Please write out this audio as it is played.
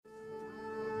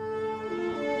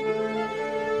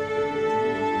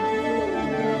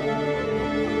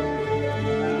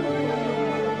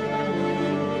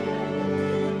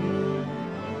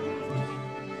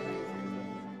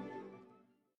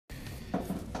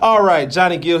All right,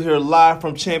 Johnny Gill here live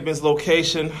from Champions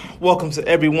Location. Welcome to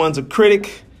Everyone's a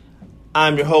Critic.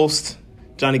 I'm your host,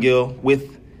 Johnny Gill,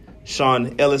 with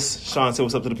Sean Ellis. Sean, say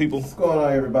what's up to the people. What's going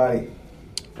on, everybody?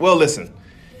 Well, listen,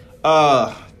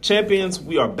 Champions,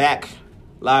 we are back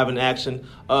live in action.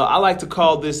 I like to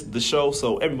call this the show,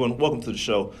 so everyone, welcome to the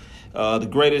show. The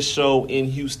greatest show in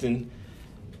Houston,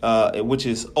 which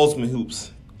is Ultimate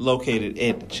Hoops, located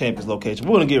at Champions Location.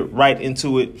 We're going to get right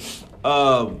into it.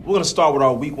 We're going to start with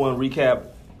our week one recap.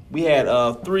 We had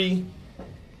three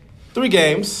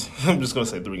games. I'm just going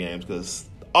to say 3 games because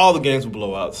all the games were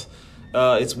blowouts.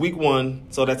 It's week one,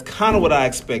 so that's kind of what I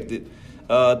expected.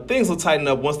 Things will tighten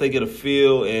up once they get a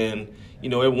feel and,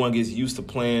 everyone gets used to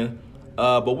playing.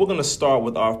 But we're going to start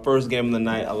with our first game of the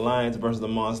night, Alliance versus the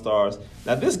Monstars.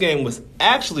 Now, this game was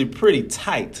actually pretty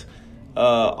tight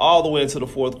all the way into the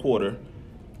fourth quarter.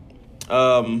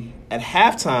 At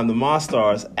halftime, the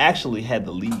Monstars actually had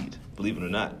the lead, believe it or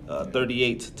not,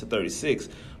 38-36.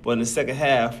 But in the second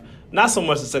half, not so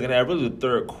much the second half, really the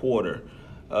third quarter,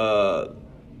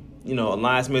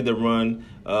 Alliance made their run.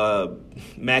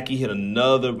 Mackey hit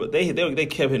another, but they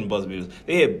kept hitting buzzer beaters.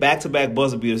 They hit back-to-back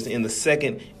buzzer beaters in the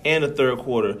second and the third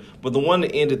quarter. But the one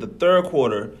that ended the third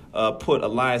quarter put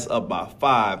Alliance up by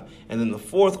 5. And then the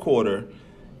fourth quarter,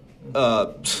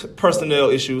 personnel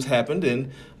issues happened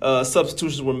and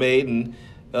substitutions were made, and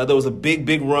there was a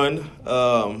big run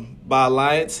by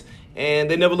Alliance, and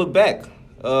they never looked back.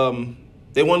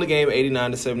 They won the game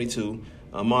 89-72.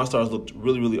 Monstars looked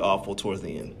really awful towards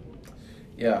the end.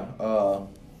 Yeah,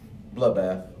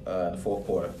 bloodbath in the fourth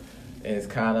quarter, and it's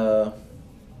kind of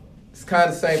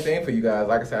the same thing for you guys.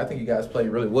 Like I said, I think you guys played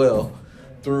really well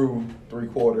through 3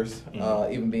 quarters.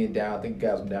 Even being down, I think you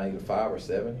guys were down either 5 or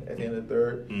 7 at the end of the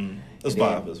third. It was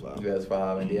 5. It was 5. You guys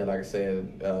 5, and then like I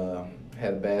said,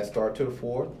 had a bad start to the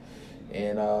fourth,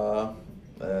 and a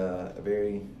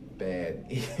very bad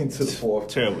into the fourth.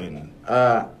 Terrible ending.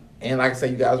 And like I said,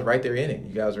 you guys were right there in it.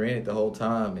 You guys were in it the whole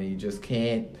time, and you just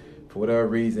can't, for whatever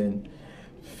reason,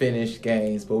 finish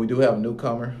games. But we do have a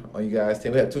newcomer on you guys'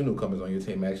 team. We have 2 newcomers on your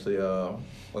team, actually.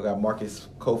 We got Marcus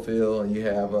Cofield, and you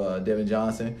have Devin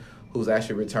Johnson, who's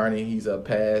actually returning. He's a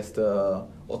past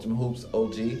Ultimate Hoops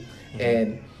OG.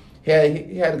 And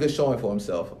he had a good showing for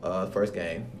himself first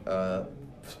game,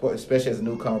 especially as a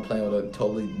newcomer playing with a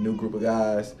totally new group of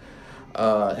guys.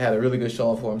 Had a really good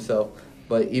showing for himself.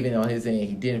 But even on his end,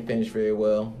 he didn't finish very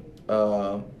well.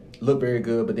 Looked very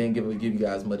good, but didn't give you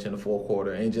guys much in the fourth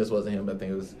quarter. And it just wasn't him. I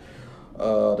think it was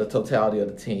the totality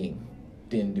of the team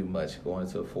didn't do much going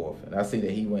into the fourth. And I see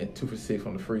that he went 2 for 6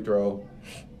 from the free throw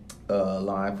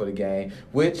line for the game,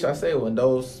 which I say when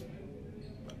those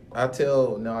 – I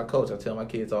tell my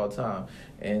kids all the time,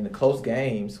 in the close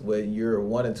games where you're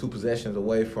 1 and 2 possessions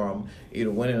away from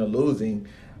either winning or losing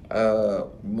 –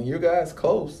 when you guys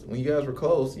were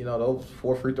close, those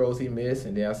 4 free throws he missed,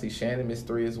 and then I see Shannon miss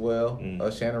 3 as well.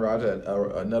 Shannon Roger,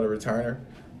 another returner,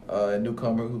 a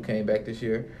newcomer who came back this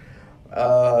year.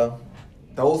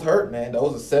 Those hurt, man.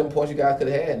 Those are 7 points you guys could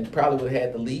have had, and you probably would have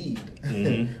had the lead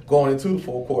going into the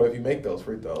fourth quarter if you make those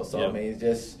free throws. So, I mean,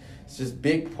 it's just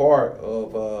big part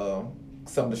of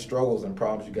some of the struggles and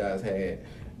problems you guys had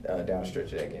down the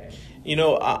stretch of that game.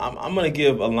 I'm going to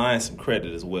give Alliance some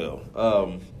credit as well.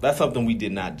 That's something we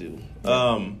did not do.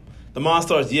 The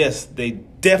Monstars, yes, they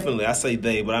definitely, I say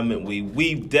they, but I meant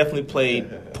we definitely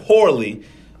played poorly.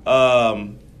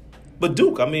 But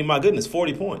Duke, I mean, my goodness,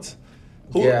 40 points.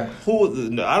 I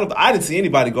didn't see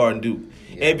anybody guarding Duke.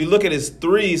 Yeah. And if you look at his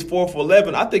threes, 4 for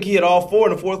 11, I think he hit all 4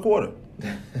 in the fourth quarter.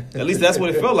 At least that's what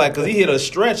it felt like, because he hit a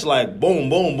stretch like boom,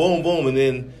 boom, boom, boom, and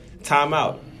then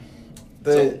timeout.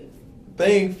 The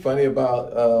thing funny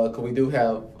about because we do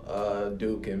have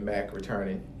Duke and Mac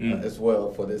returning as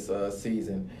well for this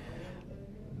season,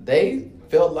 they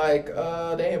felt like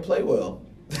they didn't play well.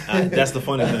 That's the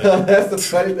funny thing. That's the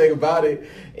funny thing about it.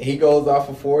 He goes off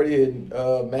for 40, and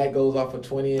Mac goes off for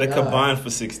 20 and 9. They combined for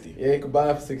 60. Yeah, they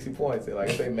combined for 60 points. And like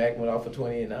I say, Mac went off for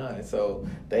 20 and 9. So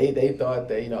they thought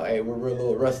that, hey, we're a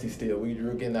little rusty still. We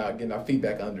were getting our feet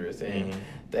back under us. And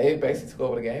they basically took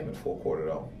over the game in the fourth quarter,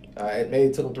 though. It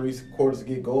maybe took them 3 quarters to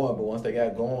get going, but once they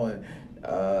got going,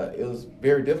 it was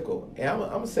very difficult. And I'm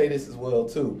going to say this as well,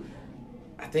 too.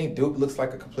 I think Duke looks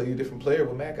like a completely different player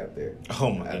with Mac out there. Oh,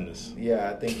 my goodness.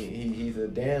 I think he's a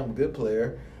damn good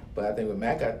player, but I think with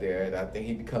Mac out there, I think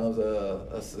he becomes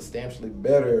a substantially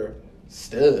better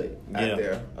stud out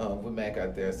there with Mac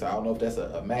out there. So I don't know if that's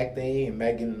a Mac thing and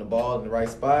Mac getting the ball in the right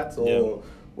spots or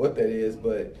what that is,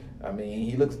 but, I mean,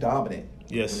 he looks dominant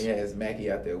when he has Mackey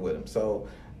out there with him. So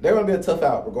they're going to be a tough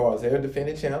out regardless. They're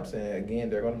defending champs, and, again,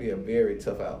 they're going to be a very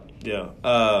tough out. Yeah.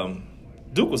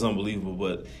 Duke was unbelievable,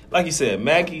 but like you said,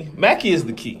 Mackey is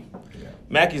the key.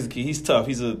 Mackey's the key. He's tough.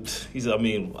 I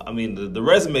mean, the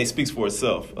resume speaks for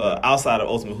itself outside of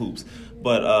Ultimate Hoops.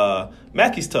 But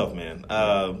Mackey's tough, man.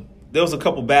 There was a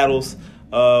couple battles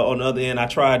on the other end. I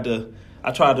tried to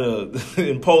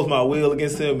impose my will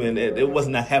against him, and it was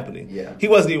not happening. Yeah. He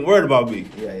wasn't even worried about me.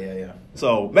 Yeah.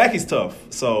 So Mackey's tough.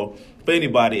 So for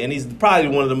anybody, and he's probably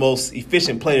one of the most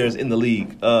efficient players in the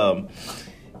league.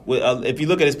 If you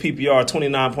look at his PPR,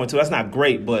 29.2, that's not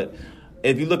great, but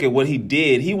if you look at what he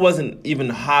did, he wasn't even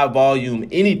high volume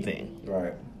anything.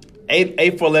 Right.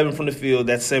 8 for 11 from the field,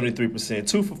 that's 73%.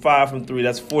 2 for 5 from 3,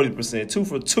 that's 40%. 2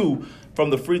 for 2 from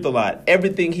the free throw line.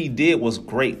 Everything he did was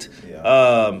great.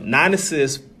 Yeah. 9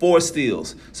 assists, 4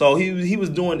 steals. So he was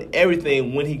doing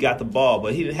everything when he got the ball,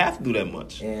 but he didn't have to do that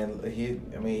much. And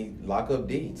lock up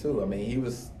D too.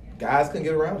 Guys couldn't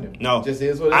get around him. No. Just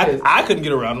is what it is. I couldn't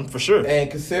get around him for sure.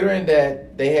 And considering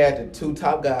that they had the 2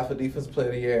 top guys for Defensive Player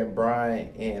of the Year, and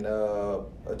Bryant and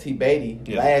T. Beatty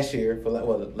last year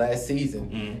last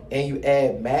season, and you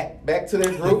add Mac back to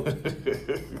their group,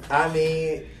 on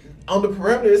the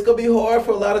perimeter, it's gonna be hard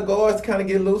for a lot of guards to kind of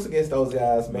get loose against those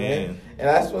guys, man. And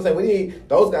I just want to say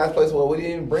those guys play so well. We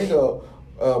didn't bring up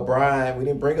Bryant. We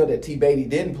didn't bring up that T. Beatty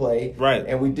didn't play, right?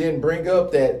 And we didn't bring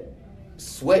up that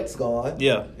Sweat's gone.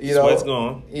 Yeah, Sweat's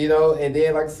gone. And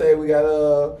then like I say, we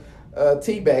got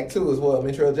T back too as well.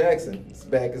 Montreal Jackson's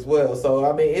back as well. So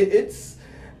it's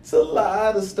a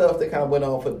lot of stuff that kind of went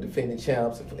on for the defending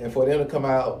champs, and for them to come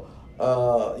out,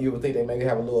 you would think they maybe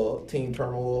have a little team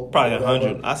turmoil. Probably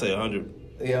 100. I say 100.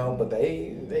 But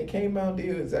they came out and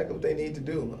did exactly what they need to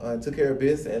do. Took care of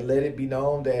business and let it be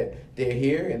known that they're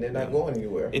here and they're not going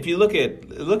anywhere. If you look at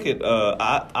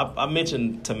I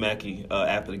mentioned to Mackey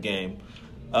after the game.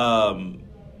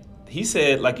 He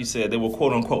said, like you said, they were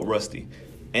quote unquote rusty,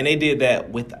 and they did that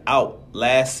without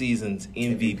last season's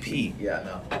MVP. Yeah,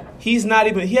 no. He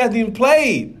hasn't even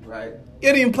played. Right. He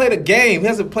hasn't even played a game. He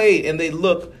hasn't played, and they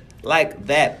look like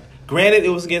that. Granted, it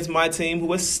was against my team, who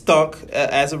has stunk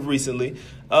as of recently.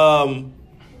 But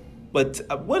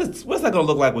what's that going to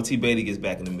look like when T. Beatty gets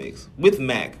back in the mix? With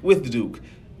Mac, with Duke.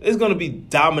 It's going to be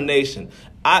domination.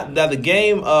 Now, the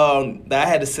game that I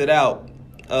had to sit out,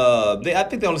 I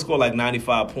think they only scored like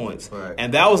 95 points. Right.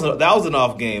 And that was an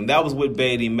off game. That was with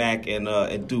Beatty, Mac,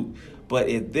 and Duke. But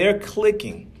if they're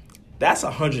clicking, that's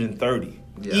 130.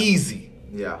 Yeah. Easy.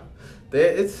 Yeah.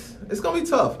 It's going to be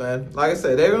tough, man. Like I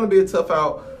said, they're going to be a tough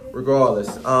out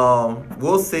regardless.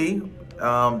 We'll see.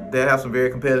 They'll have some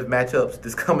very competitive matchups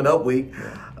this coming up week.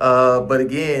 But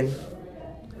again,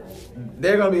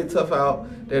 they're going to be a tough out.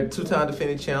 They're 2-time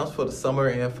defending champs for the summer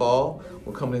and fall.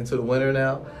 We're coming into the winter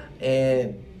now.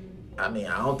 And, I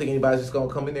don't think anybody's just going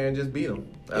to come in there and just beat them.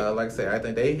 Like I said, I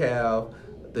think they have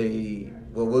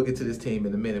we'll get to this team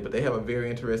in a minute, but they have a very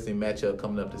interesting matchup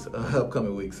coming up this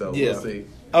upcoming week. So we'll see.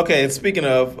 Okay, and speaking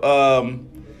of,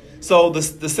 so the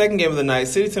second game of the night,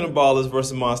 City Center Ballers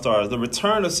versus Monstars. The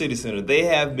return of City Center. They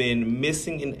have been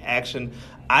missing in action.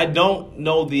 I don't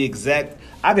know the exact.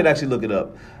 I could actually look it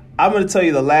up. I'm going to tell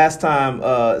you the last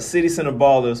time City Center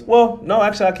Ballers. Well, no,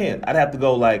 actually I can't. I'd have to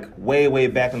go like way, way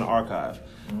back in the archive.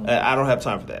 I don't have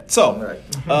time for that. So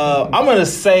I'm going to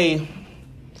say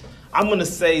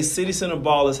City Center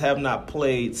Ballers have not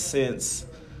played since.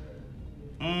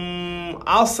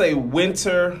 I'll say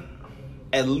winter.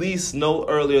 At least no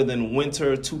earlier than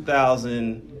winter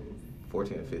 2014 or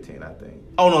 15, I think.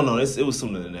 Oh, no. It was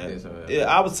sooner than that. Yeah,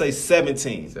 I would say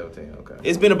 17. 17, okay.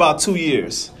 It's been about 2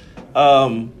 years.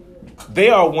 They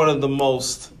are one of the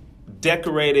most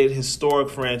decorated historic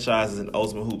franchises in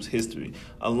Ultimate Hoops history,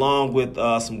 along with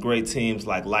some great teams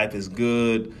like Life is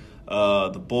Good,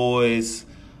 the Boys,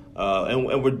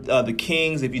 and we're the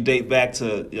Kings, if you date back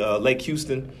to Lake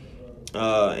Houston,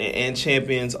 and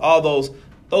Champions, all those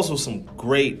were some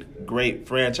great, great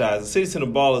franchises. City Center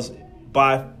Ballers,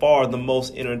 by far the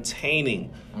most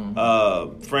entertaining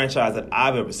franchise that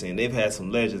I've ever seen. They've had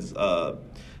some legends.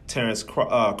 Terrence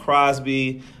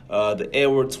Crosby, the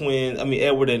Edward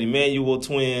and Emmanuel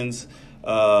twins,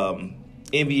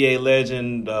 NBA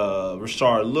legend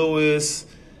Rashard Lewis.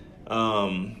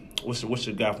 What's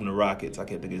the guy from the Rockets? I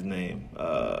can't think of his name.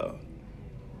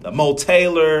 Mo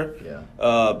Taylor. Yeah.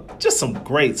 Just some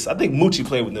greats. I think Moochie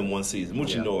played with them one season.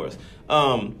 Moochie Norris.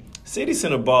 City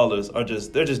Center Ballers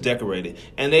they're just decorated,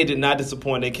 and they did not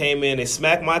disappoint. They came in, they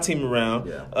smacked my team around,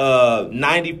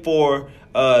 94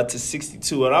 to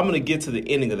 62, and I'm going to get to the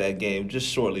ending of that game just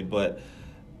shortly. But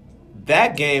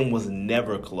that game was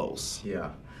never close. Yeah,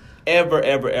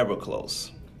 ever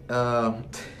close. I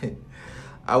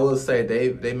will say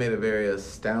they made a very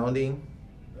astounding,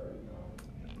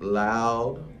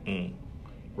 loud,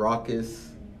 raucous,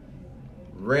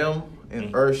 rim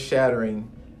and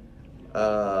earth-shattering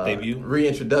debut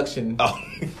reintroduction. Oh,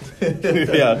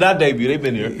 yeah, not debut. They've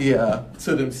been here. Yeah,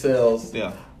 to themselves.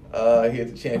 Yeah, here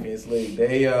at the Champions League,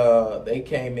 they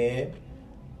came in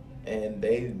and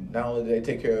they not only did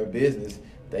they take care of business,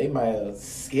 they might have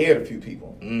scared a few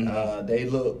people. Mm-hmm. They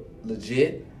look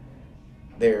legit.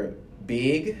 They're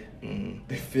big. Mm-hmm.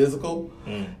 They're physical,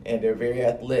 and they're very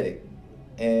athletic.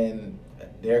 And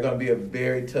they're going to be a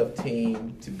very tough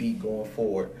team to beat going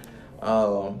forward.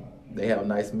 They have a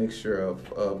nice mixture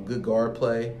of good guard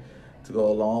play to go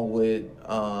along with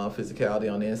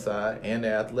physicality on the inside, and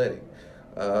they're athletic.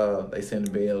 They seem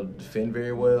to be able to defend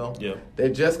very well. Yeah. They're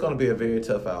just going to be a very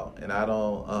tough out. And I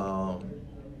don't,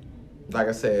 like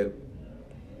I said,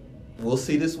 we'll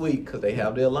see this week because they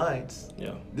have the alliance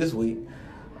this week.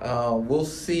 We'll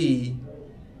see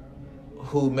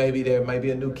who there may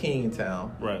be a new king in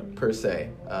town, right? Per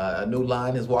se, a new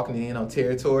line is walking in on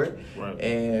territory, right?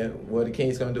 And what are the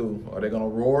kings gonna do? Are they gonna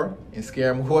roar and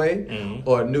scare them away,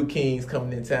 or new kings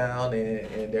coming in town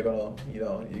and they're gonna,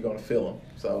 you're gonna feel them?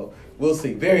 So we'll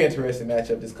see. Very interesting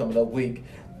matchup this coming up week.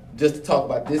 Just to talk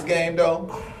about this game,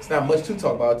 though, it's not much to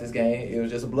talk about this game. It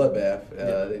was just a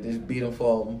bloodbath. They just beat them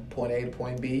from point A to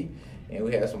point B. And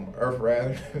we had some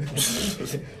earth-rattling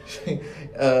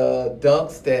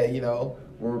dunks that,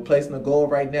 we're replacing the goal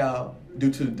right now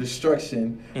due to the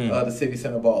destruction of the City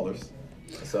Center Ballers.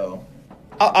 So,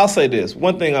 I'll say this.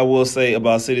 One thing I will say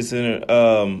about City Center,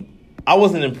 I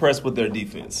wasn't impressed with their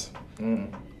defense.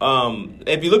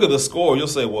 If you look at the score, you'll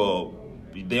say, well,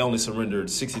 they only surrendered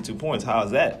 62 points. How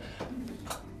is that?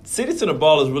 City Center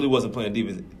Ballers really wasn't playing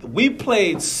defense. We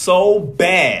played so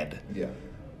bad. Yeah.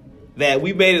 That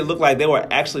we made it look like they were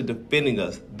actually defending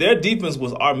us. Their defense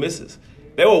was our misses.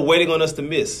 They were waiting on us to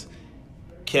miss.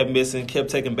 Kept missing, kept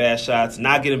taking bad shots,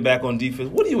 not getting back on defense.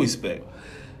 What do you expect?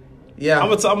 Yeah.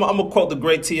 I'm gonna quote the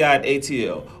great T.I. at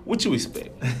ATL. What you expect?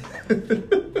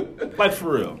 Like,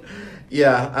 for real.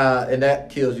 Yeah, and that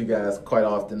kills you guys quite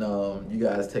often. You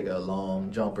guys take a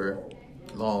long jumper,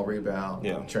 long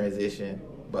rebound, transition,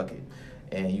 bucket.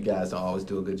 And you guys don't always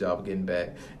do a good job of getting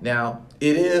back. Now,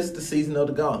 it is the season of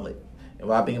the gauntlet. And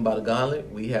what I mean by the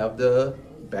gauntlet, we have the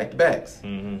back-to-backs.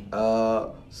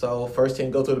 So first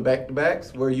team go through the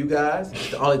back-to-backs. Where you guys?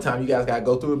 It's the only time you guys got to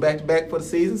go through a back-to-back for the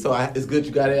season. So it's good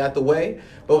you got it out the way.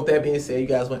 But with that being said, you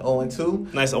guys went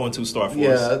 0-2. Nice 0-2 start for us.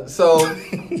 Yeah, so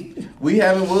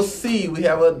we'll see. We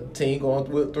have a team going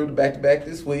through the back-to-back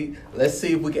this week. Let's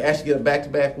see if we can actually get a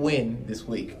back-to-back win this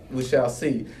week. We shall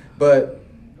see. But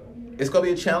it's going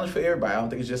to be a challenge for everybody. I don't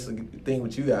think it's just a thing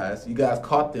with you guys. You guys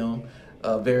caught them,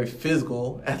 a very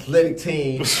physical, athletic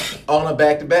team, on a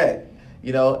back-to-back,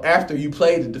 after you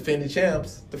played the defending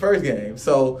champs the first game.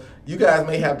 So you guys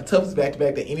may have the toughest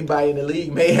back-to-back that anybody in the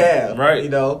league may have.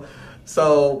 Right.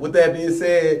 So with that being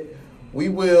said, we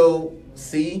will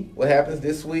see what happens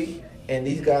this week. And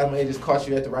these guys may just caught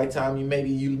you at the right time. Maybe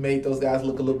you made those guys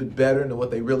look a little bit better than what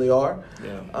they really are.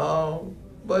 Yeah.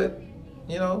 But,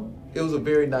 it was a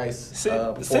very nice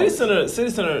City Center.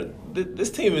 This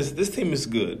team is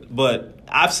good, but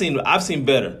I've seen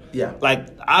better. Yeah, like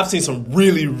I've seen some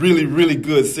really, really, really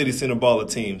good City Center baller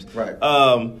teams. Right.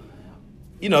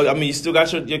 You still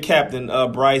got your captain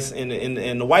Bryce and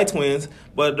the White Twins,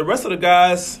 but the rest of the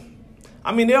guys,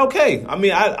 they're okay.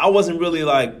 I wasn't really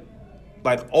like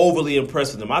overly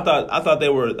impressed with them. I thought they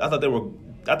were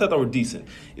decent.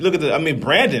 You look at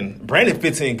Brandon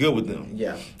fits in good with them.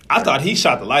 Yeah. I thought he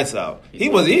shot the lights out. He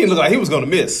didn't look like he was going to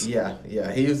miss. Yeah.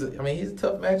 He's a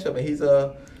tough matchup, and he's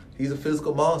a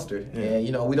physical monster. Yeah. And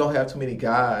we don't have too many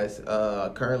guys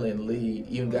currently in the league,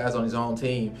 even guys on his own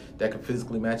team, that can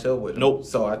physically match up with him. Nope.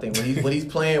 So I think when he's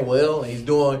playing well and he's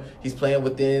playing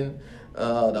within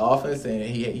the offense and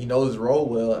he knows his role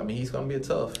well, he's going to be a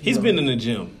tough. He's been in the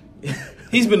gym.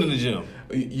 He's been in the gym.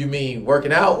 You mean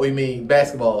working out, or you mean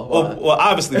basketball? Well,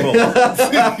 obviously both.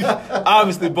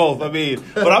 Obviously both. But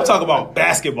I'm talking about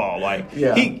basketball. I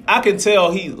can tell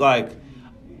he you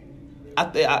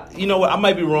know what? I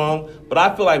might be wrong, but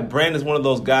I feel like Brandon's one of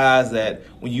those guys that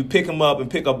when you pick him up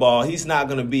and pick up ball, he's not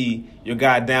going to be your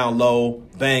guy down low,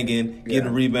 banging,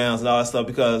 getting rebounds and all that stuff,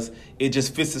 because it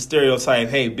just fits the stereotype.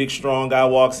 Hey, big, strong guy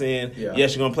walks in. Yeah.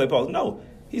 Yes, you're going to play post. No.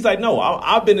 He's like, no,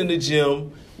 I've been in the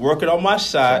gym working on my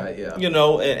shot,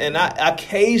 and I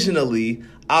occasionally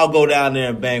I'll go down there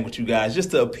and bang with you guys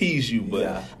just to appease you.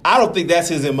 But I don't think that's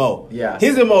his MO. Yeah.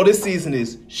 His MO this season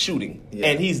is shooting. Yeah.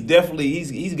 And he's definitely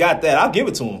he's got that. I'll give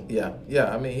it to him. Yeah.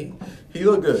 Yeah. He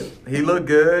looked good. He looked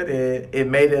good, and it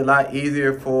made it a lot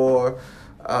easier for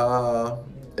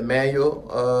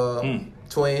Emmanuel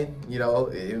twin. You know,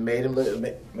 it made him look.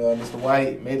 Mr.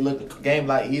 White made it look the game a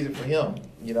lot easier for him.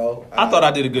 You know, I thought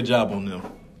I did a good job on them,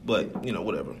 but you know,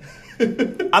 whatever.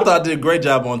 I thought I did a great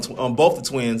job on both the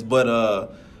twins, but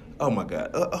oh my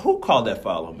God, who called that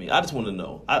foul on me? I just want to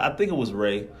know. I think it was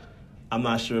Ray. I'm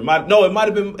not sure. It might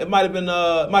have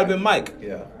been Mike.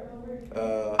 Yeah.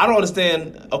 I don't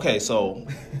understand. Okay, so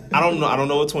I don't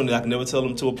know what twin. I can never tell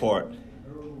them two apart.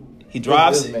 He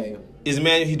drives.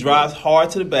 He drives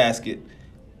hard to the basket,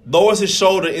 lowers his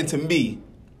shoulder into me.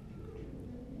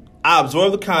 I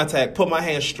absorb the contact, put my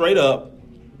hand straight up.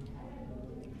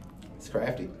 It's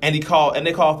crafty. And they call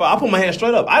foul. I put my hand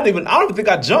straight up. I don't even think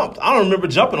I jumped. I don't remember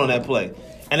jumping on that play.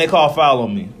 And they call foul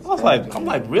on me. I'm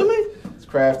like, really? It's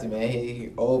crafty, man.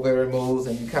 He old veteran moves,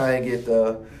 and you kind of get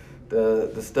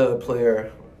the stud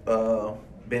player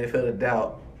benefit of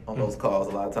doubt on those calls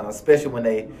a lot of times, especially when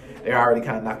they're already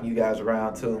kind of knocking you guys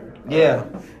around too. Yeah.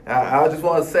 I just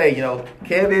want to say, you know,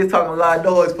 Kev is talking a lot of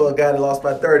noise for a guy that lost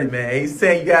by 30, man. He's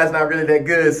saying you guys not really that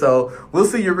good, so we'll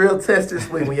see your real test this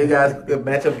week when you guys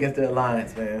match up against the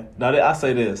Alliance, man. Now, I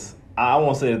say this. I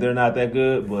won't say that they're not that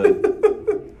good,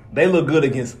 but they look good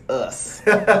against us.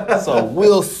 So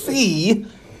we'll see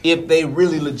if they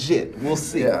really legit. We'll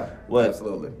see. Yeah,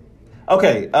 absolutely.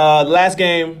 Okay, last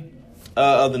game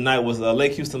of the night was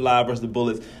Lake Houston Live versus the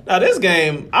Bullets. Now, this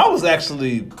game, I was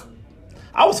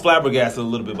flabbergasted a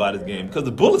little bit by this game because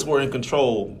the Bullets were in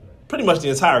control pretty much the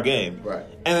entire game. Right.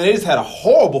 And they just had a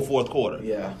horrible fourth quarter.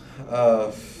 Yeah.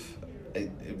 It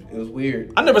was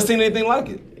weird. I've never seen anything like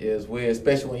it. It was weird,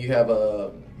 especially when you have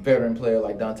a veteran player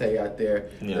like Dante out there.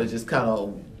 Yeah. It was just kind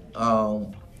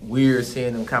of weird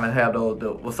seeing them kind of have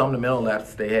some of the mental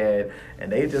lapses they had, and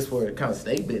they just were kind of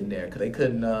snake bitten there because they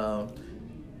couldn't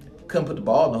put the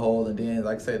ball in the hole, and then,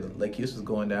 like I said, Lake Houston was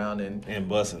going down and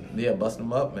busting. Yeah, busting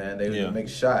them up, man. They were making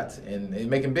shots, and they're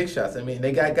making big shots. I mean,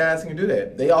 they got guys who can do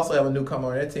that. They also have a newcomer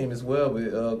on their team as well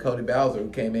with Cody Bowser, who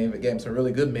came in and gave him some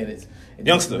really good minutes.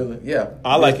 Youngster.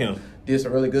 I like him. Did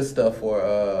some really good stuff for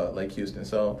Lake Houston.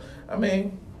 So, I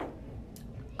mean,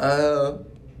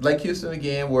 Lake Houston,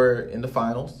 again, were in the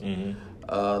finals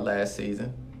last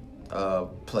season.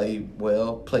 Plays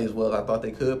well as I thought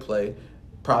they could play.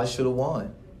 Probably should have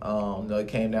won. It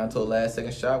came down to a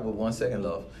last-second shot with 1 second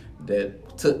left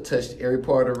that touched every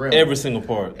part of the rim. Every single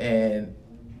part. And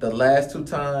the last two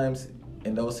times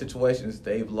in those situations,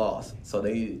 they've lost. So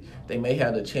they may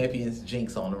have the champions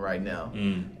jinx on them right now.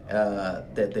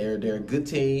 That they're a good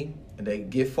team and they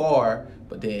get far,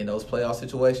 but then in those playoff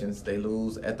situations, they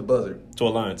lose at the buzzer. To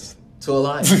Alliance. To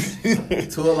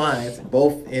Alliance,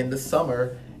 both in the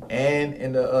summer and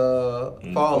in the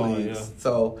fall leagues. Yeah.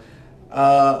 So,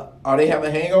 are they having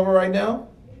a hangover right now?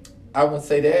 I wouldn't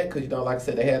say that because, like I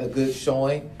said, they had a good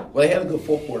showing. Well, they had a good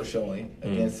fourth quarter showing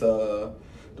against the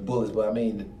Bullets. But, I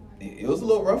mean, it was a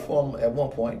little rough for them at one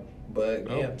point. But,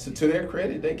 to their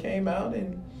credit, they came out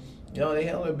and, they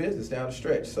handled their business down the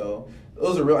stretch. So,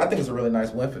 I think it's a really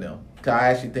nice win for them. Because I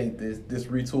actually think this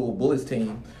retooled Bullets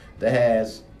team that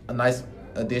has a nice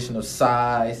addition of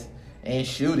size and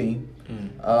shooting,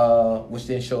 which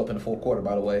didn't show up in the fourth quarter,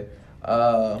 by the way.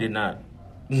 Did not.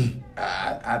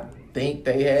 I think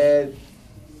they had,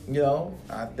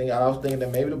 I was thinking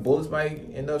that maybe the Bullets might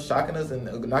end up shocking us and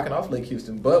knocking off Lake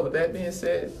Houston. But with that being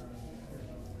said,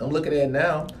 I'm looking at it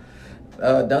now.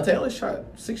 Dante only shot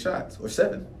 6 shots or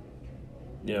 7.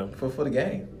 Yeah. For the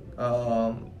game.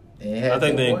 I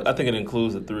think it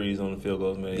includes the threes on the field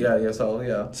goals made. Yeah.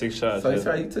 So 6 shots. So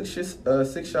he took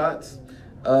 6 shots.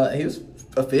 He was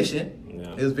efficient.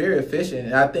 Yeah. He was very efficient.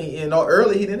 And I think,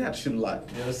 early he didn't have to shoot a lot.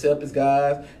 Set up his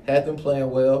guys, had them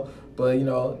playing well. But, at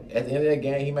the end of that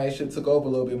game, he might have took over a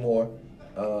little bit more.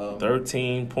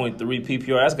 13.3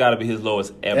 PPR. That's got to be his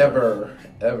lowest ever.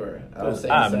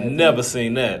 I've never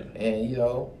seen that.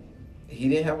 And, he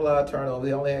didn't have a lot of turnovers.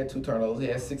 He only had 2 turnovers. He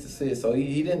had 6 assists. So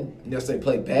he didn't necessarily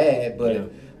play bad,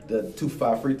 but the 2 for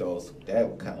 5 free throws,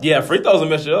 that kind of... Yeah, free throws will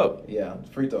mess you up. Yeah,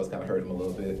 free throws kind of hurt him a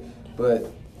little bit.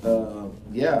 But, and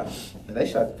they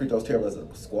shot free throws terrible as a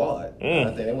squad. I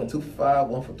think they went 2 for 5,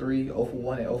 1 for 3, 0 for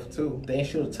 1, and 0 for 2. They didn't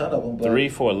shoot a ton of them. But 3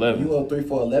 for 11. You go 3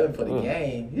 for 11 for the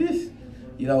game.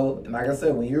 And like I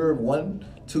said, when you're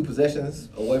 1-2 possessions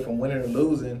away from winning or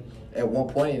losing at one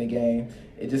point in the game,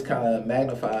 it just kind of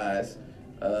magnifies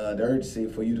the urgency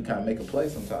for you to kind of make a play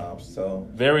sometimes. So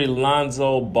very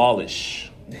Lonzo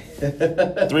Ballish.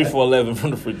 3 for 11 from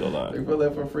the free throw line. 3 for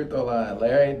 11 from the free throw line.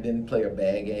 Larry didn't play a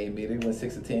bad game either. He went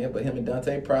 6 of 10, but him and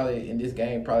Dante probably in this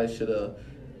game should have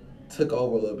took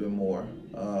over a little bit more.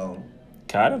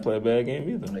 Kai didn't play a bad game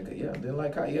either. Didn't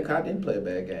like Kai. Yeah, Kai didn't play a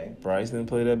bad game. Bryce didn't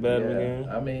play that bad of a game.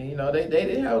 I mean, they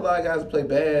didn't have a lot of guys who play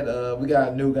bad. We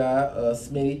got a new guy,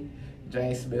 Smitty,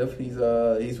 James Smith, he's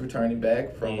returning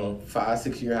back from a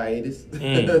 5-6 year hiatus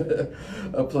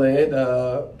of playing.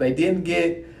 They didn't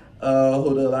get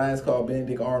who the Lions called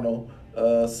Benedict Arnold.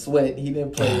 Sweat. He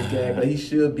didn't play this game, but he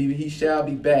shall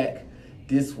be back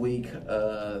this week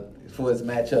for his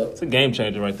matchup. It's a game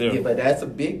changer right there. Yeah, but that's a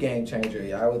big game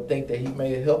changer. I would think that he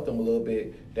may have helped them a little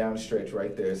bit down the stretch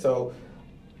right there. So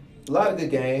a lot of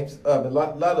good games, a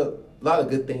lot of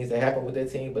good things that happened with that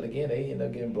team. But again, they ended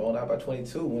up getting blown out by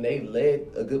 22 when they led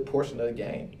a good portion of the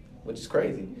game, which is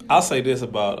crazy. I'll say this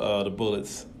about the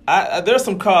Bullets. There's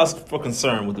some cause for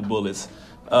concern with the Bullets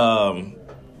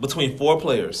between 4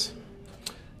 players: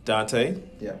 Dante,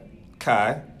 Yeah.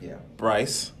 Kai, Yeah.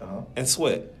 Bryce, and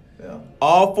Sweat. Yeah.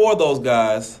 All 4 of those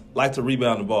guys like to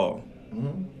rebound the ball.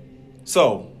 Mm-hmm.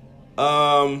 So,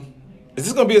 is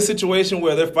this going to be a situation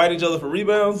where they're fighting each other for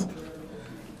rebounds?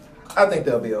 I think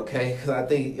they'll be okay because I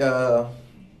think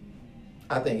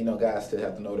guys still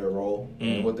have to know their role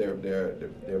and what their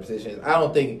position is. I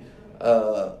don't think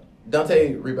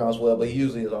Dante rebounds well, but he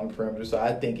usually is on the perimeter. So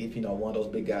I think if one of those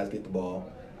big guys get the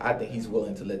ball, I think he's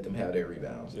willing to let them have their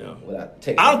rebounds. Yeah. Without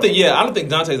taking. I don't think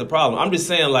Dante's a problem. I'm just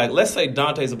saying, like, let's say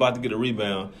Dante's about to get a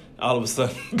rebound, all of a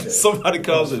sudden somebody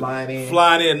comes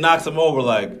flying in, knocks him over.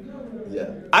 Like, yeah,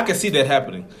 I can see that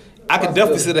happening. I can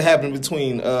definitely see that happening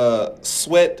between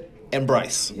Sweat and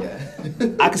Bryce. Yeah,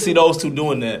 I can see those two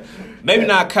doing that. Maybe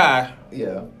not Kai.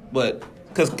 Yeah, but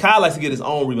because Kai likes to get his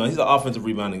own rebound. He's an offensive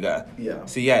rebounding guy. Yeah.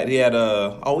 See, he had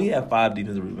 5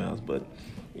 defensive rebounds, but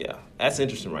yeah, that's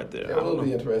interesting right there. It will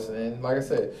be interesting, and like I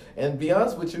said, and to be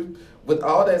honest with you, with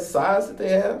all that size that they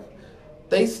have,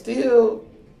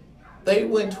 they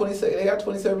win 27. They got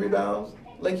 27 rebounds.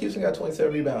 Lake Houston got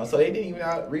 27 rebounds, so they didn't even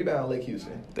out-rebound Lake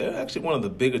Houston. They're actually one of the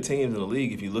bigger teams in the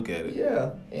league if you look at it.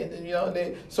 Yeah,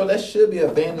 and so that should be an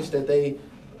advantage that they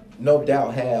no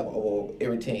doubt have over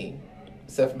every team,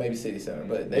 except for maybe City Center.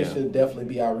 But they should definitely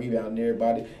be out-rebounding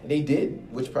everybody, and they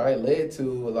did, which probably led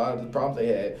to a lot of the problems they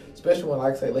had, especially when,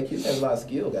 like I say, Lake Houston has a lot of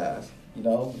skill guys.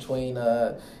 Between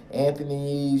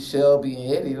Anthony, Shelby,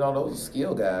 and Eddie, those are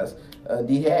skill guys.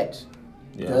 D. Hatch.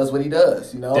 Does what he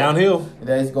does, Downhill. And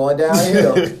then he's going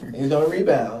downhill. And he's going to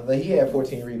rebound. Like, he had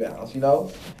 14 rebounds,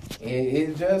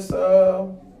 It's just,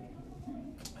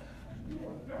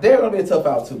 they're going to be a tough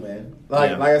out too, man.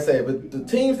 Like I said, but the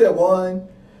teams that won,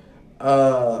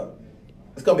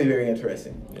 it's going to be very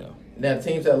interesting. Yeah. Now, the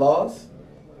teams that lost,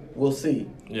 we'll see.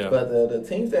 Yeah. But the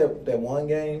teams that won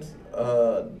games,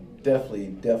 definitely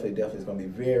is going to be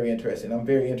very interesting. I'm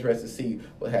very interested to see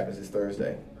what happens this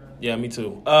Thursday. Yeah, me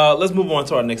too. Let's move on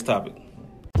to our next topic.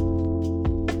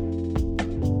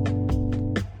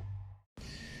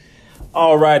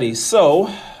 Alrighty,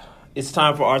 so it's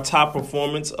time for our top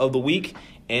performance of the week,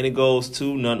 and it goes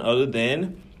to none other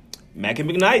than Mackie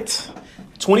McKnight.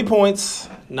 20 points,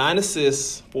 9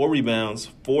 assists, 4 rebounds,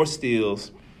 4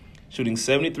 steals, shooting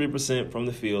 73% from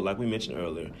the field, like we mentioned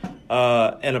earlier,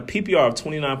 and a PPR of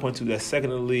 29.2. That's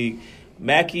second in the league.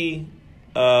 Mackie,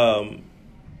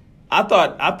 I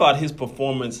thought his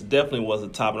performance definitely was the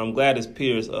top, and I'm glad his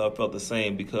peers felt the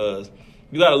same because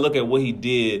you got to look at what he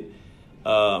did.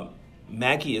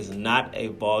 Mackie is not a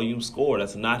volume scorer.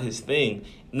 That's not his thing.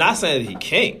 Not saying that he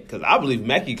can't, because I believe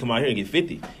Mackie can come out here and get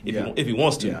 50 if he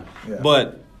wants to. Yeah.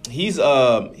 But he's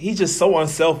just so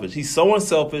unselfish. He's so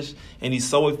unselfish and he's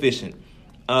so efficient.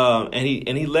 And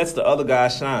he lets the other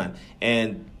guys shine.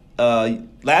 And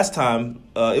last time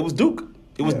it was Duke.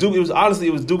 It was Duke.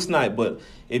 It was Duke's night. But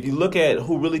if you look at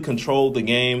who really controlled the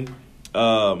game,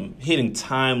 hitting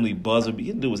timely buzzer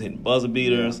beaters. Dude was hitting buzzer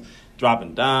beaters,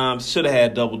 dropping dimes. Should have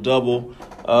had double-double.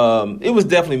 It was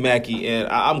definitely Mackie, and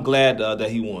I'm glad that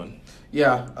he won.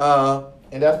 Yeah,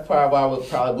 and that's probably why I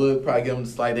would probably give him the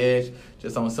slight edge,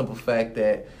 just on the simple fact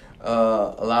that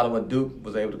a lot of what Duke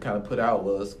was able to kind of put out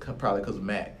was probably because of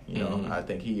Mac. I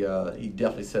think he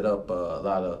definitely set up a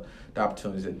lot of the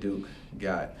opportunities that Duke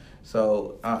got.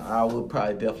 So I would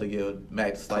probably definitely give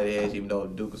Mac the slight edge, even though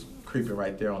Duke was creeping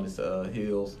right there on his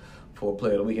heels for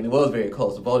Player of the Week. And it was very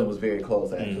close. The voting was very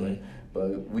close, actually. Mm-hmm.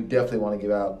 But we definitely want to give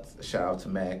a shout out to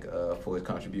Mac for his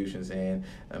contributions and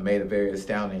made a very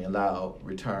astounding and loud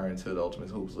return to the Ultimate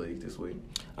Hoops League this week.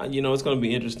 It's going to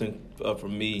be interesting for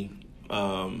me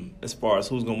as far as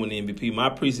who's going to win the MVP. My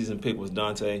preseason pick was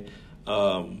Dante.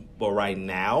 But right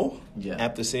now,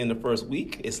 after seeing the first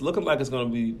week, it's looking like it's going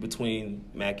to be between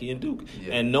Mackie and Duke.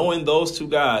 Yeah. And knowing those two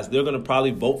guys, they're going to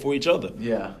probably vote for each other.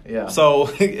 Yeah. So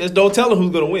it's no telling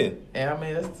who's going to win.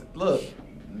 And look,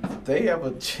 they have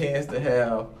a chance to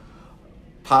have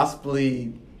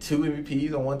possibly 2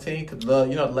 MVPs on one team because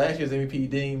last year's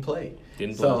MVP didn't even play.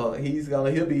 So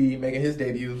he'll be making his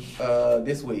debut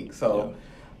this week. So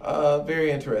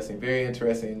Very interesting. Very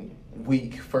interesting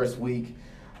week. First week.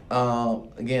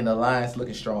 Again, the Lions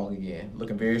looking strong again.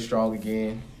 Looking very strong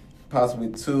again. Possibly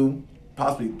 2,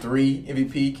 possibly 3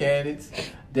 MVP candidates.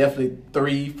 Definitely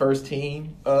 3 first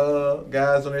team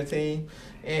guys on their team.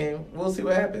 And we'll see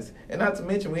what happens. And not to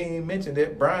mention, we ain't mentioned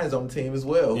that Brian's on the team as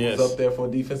well, who was up there for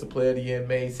Defensive Player of the Year and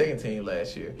made second team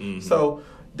last year. Mm-hmm. So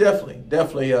definitely, they're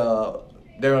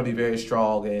going to be very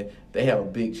strong, and they have a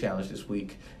big challenge this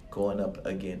week going up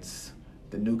against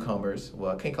the newcomers.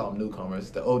 Well, I can't call them newcomers.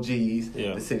 The OGs,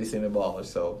 the City Center Ballers.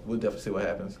 So we'll definitely see what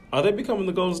happens. Are they becoming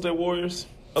the Golden State Warriors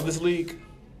of this league?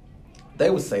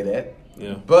 They would say that.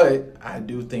 Yeah. But I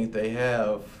do think they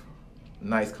have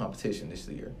nice competition this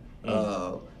year.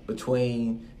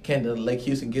 Between can the Lake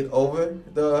Houston get over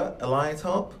the Alliance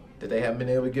hump that they haven't been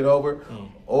able to get over,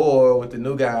 or with the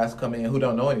new guys coming in who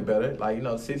don't know any better, like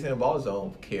the City Center Ballers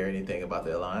don't care anything about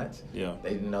the Alliance. Yeah,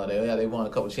 they they won a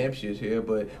couple championships here,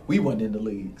 but we weren't in the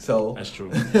league, so that's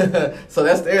true. So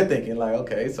that's their thinking. Like,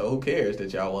 okay, so who cares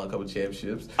that y'all won a couple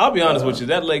championships? I'll be honest with you,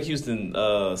 that Lake Houston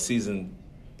season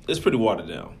is pretty watered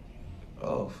down.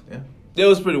 Oh yeah. It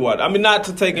was pretty watered. I mean, not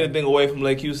to take anything away from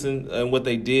Lake Houston and what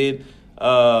they did.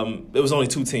 It was only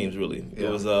 2 teams really.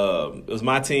 Yeah. It was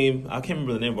my team. I can't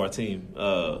remember the name of our team.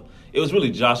 It was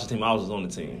really Josh's team. I was just on the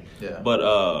team. Yeah. But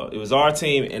it was our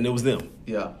team and it was them.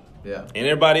 Yeah. Yeah. And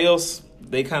everybody else,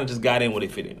 they kind of just got in where they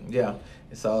fit in. Yeah.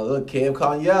 So look, Kev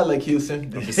calling you out, Lake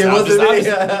Houston. I'm just saying.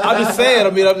 I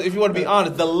mean, if you want to be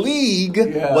honest, the league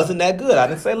wasn't that good. I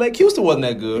didn't say Lake Houston wasn't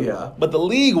that good. Yeah. But the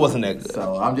league wasn't that good.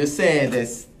 So I'm just saying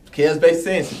that Kev's based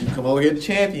sense. If you come over here to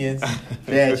champions,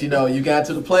 that you got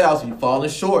to the playoffs and you falling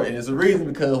short, and it's a reason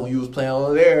because when you was playing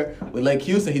over there with Lake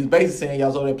Houston, he's basically saying y'all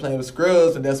was over there playing with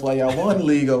scrubs, and that's why y'all won the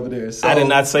league over there. So, I did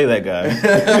not say that, guy.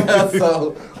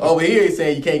 So over here he's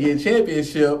saying you can't get a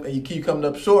championship and you keep coming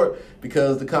up short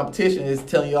because the competition is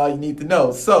telling you all you need to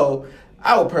know. So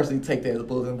I would personally take that as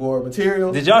bulletin board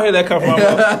material. Did y'all hear that come from?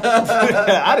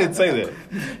 I didn't say that.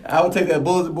 I would take that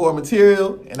bulletin board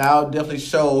material, and I would definitely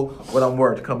show what I'm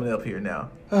worth coming up here now.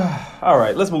 All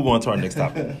right, let's move on to our next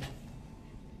topic.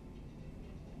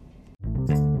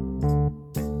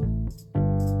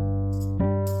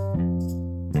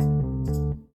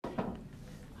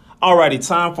 Alrighty,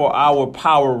 time for our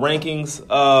power rankings.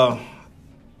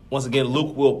 Once again,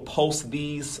 Luke will post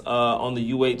these on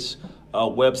the UH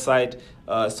website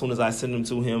as soon as I send them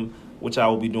to him, which I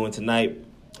will be doing tonight.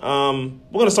 We're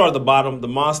going to start at the bottom. The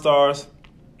Monstars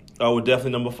were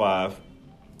definitely number 5.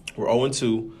 We're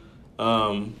 0-2.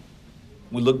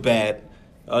 We look bad.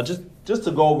 Just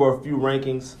to go over a few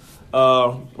rankings,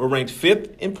 we're ranked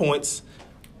 5th in points,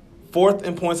 4th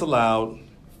in points allowed,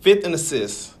 5th in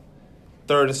assists,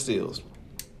 3rd in steals.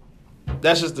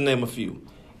 That's just to name a few.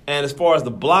 And as far as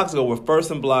the blocks go, we're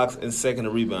 1st in blocks and 2nd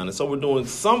in rebounding. So we're doing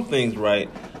some things right,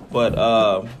 but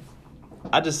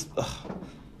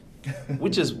we're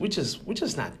just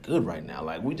not good right now.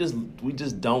 Like we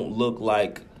just don't look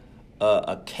like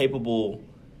a capable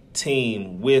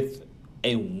team with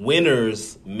a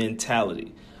winner's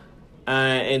mentality.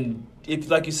 And if,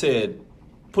 like you said,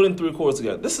 putting 3 quarters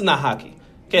together, this is not hockey.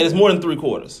 Okay, there's more than 3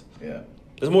 quarters. Yeah,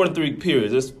 there's more than 3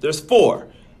 periods. There's 4.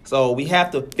 So we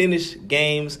have to finish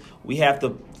games. We have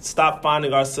to stop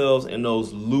finding ourselves in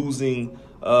those losing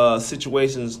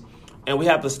situations, and we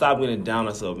have to stop getting down on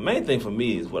ourselves. Main thing for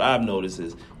me is what I've noticed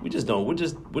is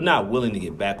we're not willing to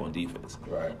get back on defense.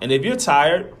 Right. And if you're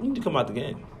tired, you need to come out the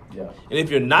game. Yeah. And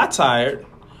if you're not tired,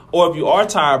 or if you are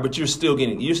tired but you're still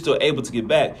able to get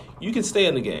back, you can stay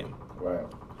in the game. Right.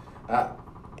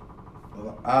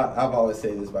 I've always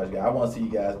said this about you guys. I want to see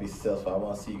you guys be successful. I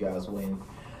want to see you guys win.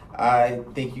 I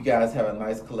think you guys have a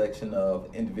nice collection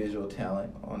of individual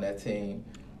talent on that team,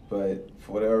 but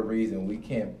for whatever reason, we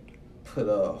can't put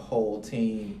a whole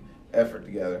team effort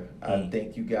together. I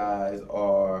think you guys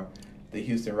are the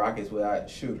Houston Rockets without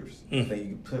shooters. I think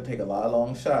you take a lot of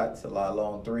long shots, a lot of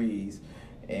long threes,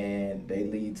 and they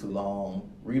lead to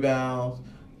long rebounds,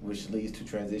 which leads to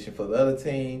transition for the other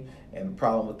team. And the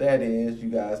problem with that is you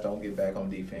guys don't get back on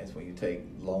defense when you take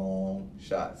long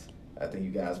shots. I think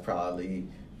you guys probably,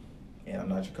 and I'm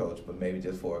not your coach, but maybe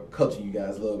just for coaching you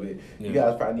guys a little bit, you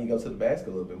guys probably need to go to the basket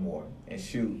a little bit more and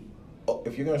shoot.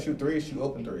 If you're going to shoot threes, shoot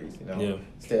open threes,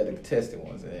 instead of the contested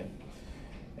ones. And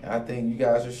I think you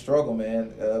guys are struggling,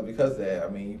 man, because of that. I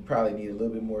mean, you probably need a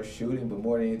little bit more shooting, but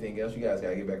more than anything else, you guys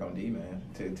got to get back on D, man,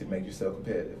 to make yourself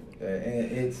competitive.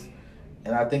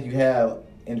 And I think you have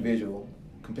individual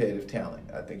competitive talent.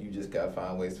 I think you just got to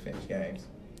find ways to finish games.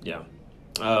 Yeah.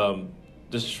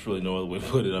 There's really no other way to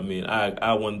put it. I mean, I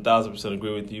 1,000%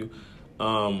 agree with you.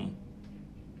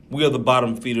 we are the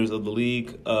bottom feeders of the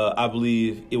league. I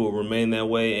believe it will remain that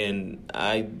way, and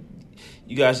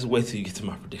you guys just wait till you get to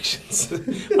my predictions.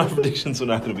 My predictions are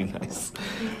not going to be nice.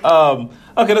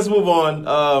 Okay, let's move on.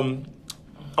 I'm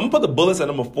gonna put the Bullets at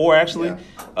number 4. Actually,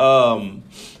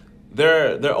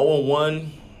 they're 0-1.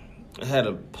 Had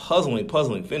a puzzling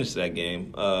finish to that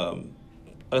game.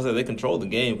 Like I said, they controlled the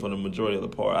game for the majority of the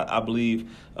part. I believe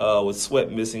with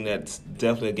Sweat missing, that's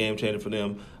definitely a game changer for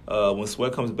them. When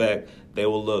Sweat comes back, they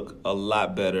will look a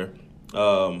lot better.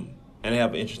 And they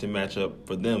have an interesting matchup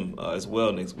for them as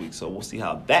well next week. So we'll see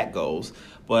how that goes.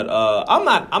 But I'm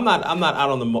not out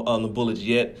on the Bullets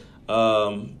yet.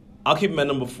 I'll keep them at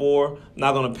number 4.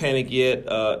 Not gonna panic yet.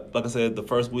 Like I said, the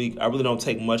first week I really don't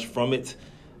take much from it,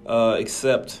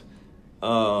 except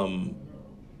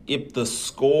if the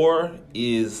score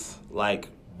is like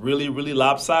really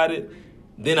lopsided,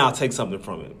 then I'll take something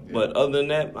from it. Yeah. But other than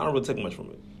that, I don't really take much from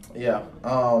it. Yeah.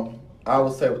 I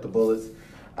would say with the Bullets,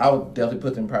 I would definitely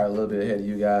put them probably a little bit ahead of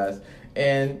you guys.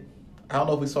 And I don't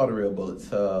know if we saw the real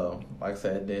Bullets. Like I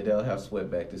said, they'll have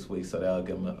Sweat back this week, so that'll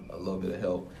give them a little bit of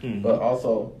help. Mm-hmm. But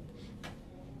also,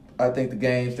 I think the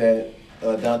games that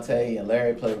Dante and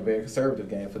Larry played a very conservative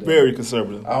game for them. Very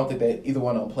conservative. I don't think that either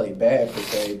one of them played bad per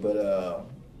se, but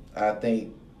I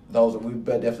think we've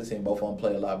definitely seen both of them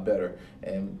play a lot better,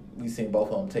 and we've seen both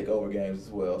of them take over games as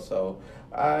well. So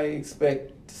I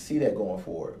expect to see that going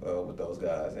forward with those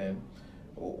guys, and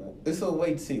it's a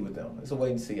wait and see with them. It's a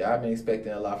wait and see. I've been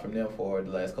expecting a lot from them for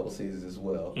the last couple seasons as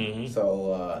well. Mm-hmm.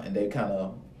 So and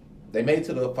they made it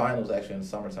to the finals actually in the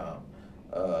summertime,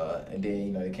 and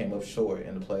then they came up short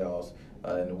in the playoffs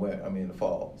in the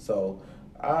fall. So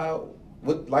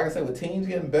like I said, with teams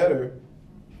getting better,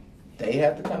 they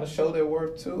have to kind of show their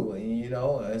worth too,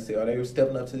 and see are they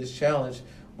stepping up to this challenge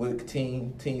with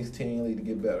teams continually to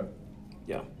get better.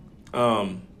 Yeah.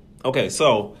 Okay,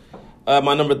 so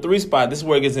my number 3 spot. This is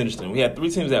where it gets interesting. We had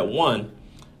 3 teams at 1.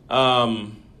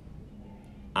 I'm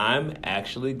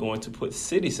actually going to put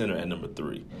City Center at number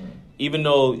 3, even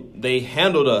though they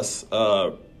handled us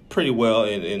pretty well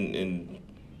in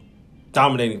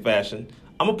dominating fashion.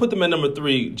 I'm gonna put them at number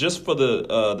 3 just for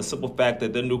the simple fact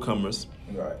that they're newcomers.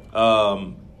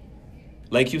 Right.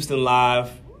 Lake Houston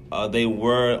Live, they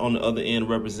were on the other end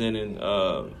representing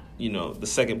the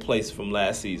second place from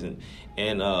last season,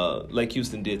 and Lake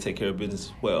Houston did take care of business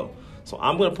as well. So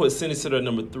I'm gonna put City Center at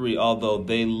number 3, although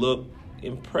they look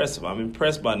impressive. I'm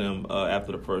impressed by them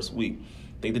after the first week.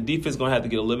 I think the defense is gonna have to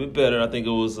get a little bit better. I think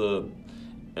it was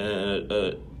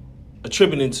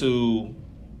attributing to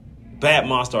bad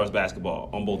Monstars basketball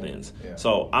on both ends. Yeah.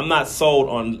 So I'm not sold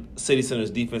on City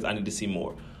Center's defense. I need to see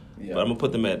more. Yeah. But I'm gonna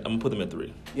put them at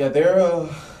 3. Yeah,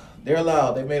 they're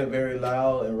loud. They made a very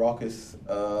loud and raucous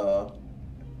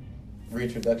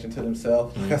reintroduction to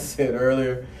themselves, like I said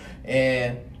earlier.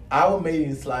 And I would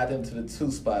maybe slide them to the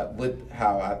 2 spot with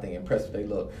how I think impressive they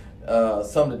look.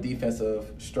 Some of the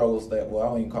defensive struggles I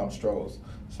don't even call them struggles.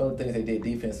 Some of the things they did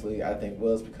defensively, I think,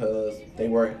 was because they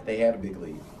had a big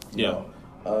lead. Yeah.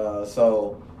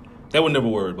 So they were never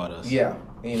worried about us. Yeah,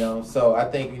 So I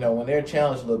think when they're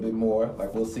challenged a little bit more,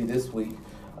 like we'll see this week,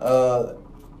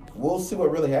 we'll see what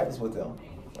really happens with them.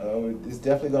 It's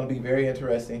definitely going to be very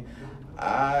interesting.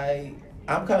 I'm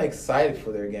kind of excited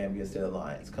for their game against the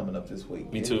Lions coming up this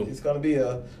week. Me too. It's going to be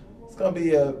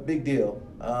a big deal.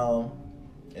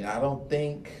 And I don't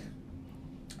think.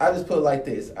 I just put it like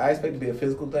this. I expect it to be a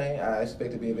physical thing. I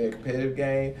expect it to be a very competitive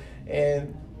game,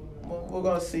 and we're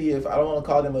going to see if – I don't want to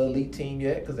call them an elite team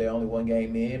yet because they're only 1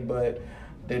 game in, but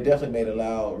they definitely made a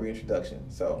loud reintroduction.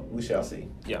 So we shall see.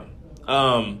 Yeah.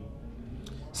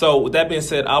 So with that being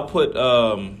said, I'll put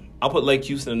Lake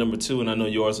Houston at number 2, and I know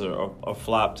yours are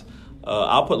flopped.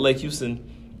 I'll put Lake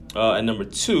Houston at number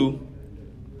 2.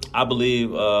 I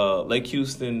believe Lake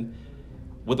Houston,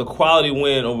 with a quality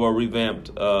win over a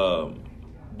revamped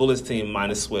Bullets team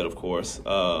minus Sweat, of course,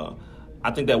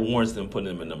 I think that warrants them putting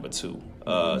them at number 2.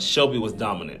 Shelby was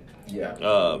dominant.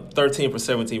 Yeah. 13 for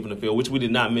 17 from the field, which we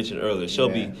did not mention earlier.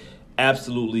 Shelby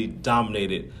absolutely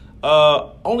dominated.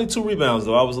 Only 2 rebounds,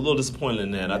 though. I was a little disappointed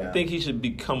in that. Yeah. I think he should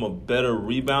become a better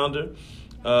rebounder.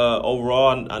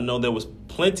 Overall, I know there was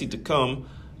plenty to come,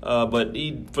 but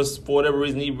he, for whatever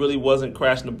reason, he really wasn't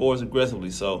crashing the boards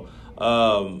aggressively. So,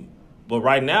 but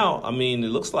right now, I mean, it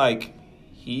looks like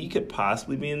he could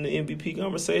possibly be in the MVP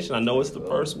conversation. I know it's the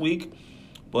first week,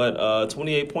 but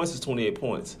 28 points is 28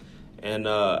 points. And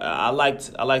I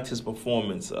liked his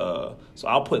performance. So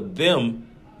I'll put them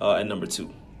at number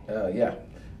 2. Yeah,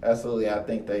 absolutely. I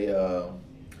think they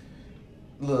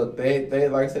look. They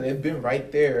like I said, they've been right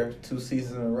there 2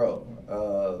 seasons in a row.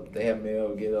 They haven't been able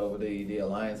to get over the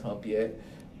Alliance hump yet,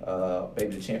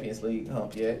 maybe the Champions League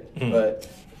hump yet, but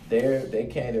they're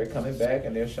coming back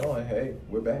and they're showing, hey,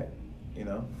 we're back.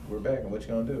 We're back, and what you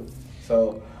gonna do?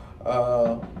 So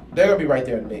they're gonna be right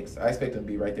there in the mix. I expect them to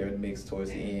be right there in the mix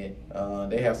towards the end.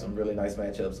 They have some really nice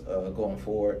matchups going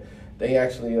forward. They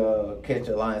actually catch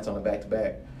the Alliance on a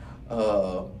back-to-back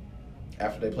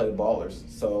after they play the Ballers.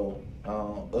 So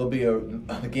it'll be a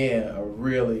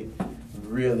really,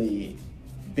 really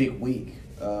big week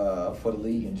for the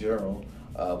league in general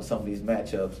with some of these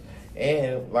matchups.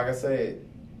 And like I said,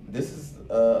 this is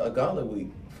a gauntlet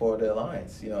week for the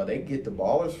Alliance. They get the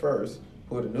Ballers first,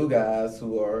 who are the new guys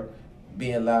who are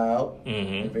being loud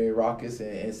and very raucous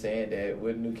and saying that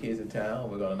we're the new kids in town.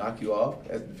 We're going to knock you off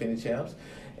as defending champs.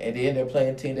 And then they're playing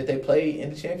a team that they played in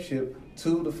the championship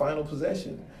to the final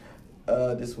possession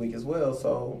this week as well.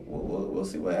 So we'll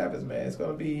see what happens, man. It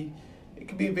could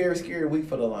be a very scary week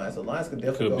for the Alliance. The Alliance could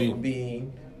definitely go from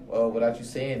being, without you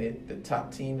saying it, the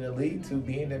top team in the league to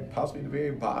being possibly the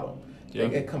very bottom.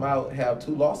 Yep. They can come out, have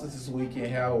 2 losses this week, and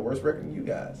have a worse record than you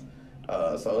guys.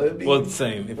 So it'll be the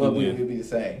same if we win. It'll be the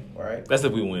same, right? That's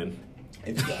if we win.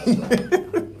 If you guys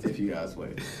win. If you guys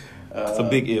win. It's a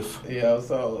big if.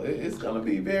 So it's going to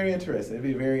be very interesting. It'll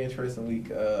be a very interesting week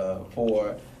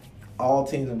for all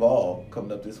teams involved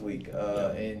coming up this week.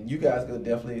 And you guys could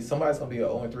definitely, somebody's going to be an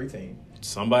 0-3 team.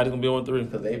 Somebody's going to be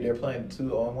 0-3. Because they're playing 2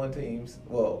 0-1 teams.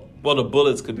 Well, the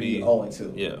Bullets could be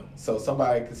 0-2. Yeah. So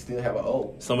somebody could still have an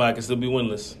 0. Somebody could still be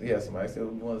winless. Yeah, somebody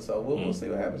still be winless. So we'll see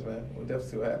what happens, man. We'll definitely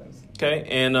see what happens. Okay,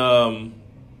 and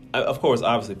of course,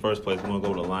 obviously, first place, we're going to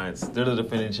go with Alliance. They're the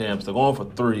defending champs. They're going for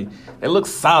 3. They look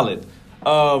solid.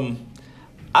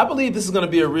 I believe this is going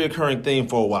to be a reoccurring theme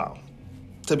for a while,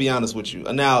 to be honest with you.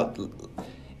 Now,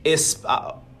 it's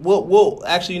we'll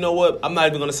actually, you know what? I'm not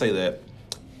even going to say that.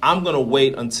 I'm going to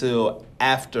wait until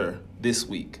after this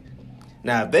week.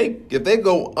 Now, if they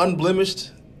go unblemished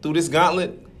through this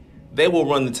gauntlet, they will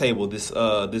run the table this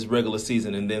regular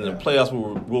season, and then the playoffs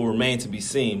will remain to be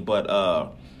seen. But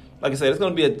like I said, it's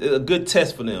going to be a good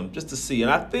test for them just to see. And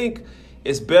I think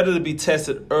it's better to be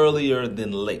tested earlier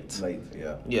than late. Late,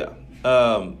 yeah.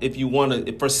 Yeah. If you want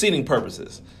to, for seeding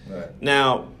purposes. Right.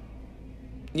 Now,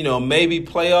 maybe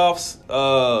playoffs,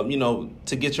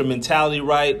 to get your mentality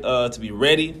right, to be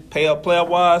ready,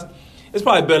 playoff-wise, it's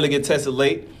probably better to get tested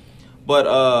late.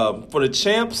 But for the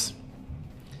champs,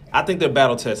 I think they're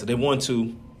battle-tested. They won 2.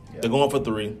 Yeah. They're going for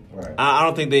 3. Right. I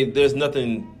don't think there's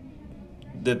nothing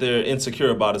that they're insecure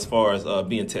about as far as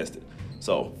being tested.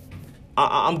 So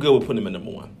I'm good with putting them in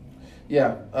number 1.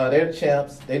 Yeah, they're the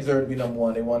champs. They deserve to be number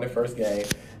 1. They won their first game.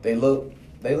 They look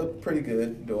pretty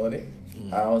good doing it.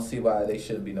 I don't see why they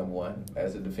shouldn't be number 1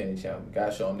 as a defending champ.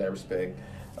 Gotta show them that respect.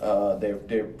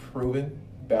 They're proven,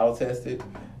 battle tested,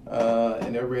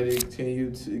 and they're ready to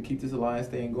continue to keep this Alliance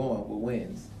thing going with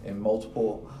wins in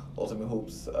multiple Ultimate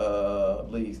Hoops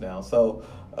leagues now. So,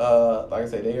 like I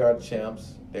say, they are the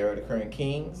champs. They are the current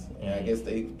kings, and I guess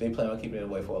they plan on keeping it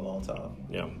away for a long time.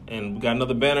 Yeah, and we got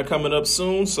another banner coming up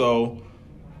soon, so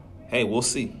hey, we'll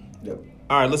see. Yep.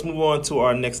 All right, let's move on to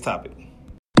our next topic.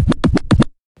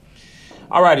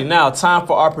 Alrighty, now time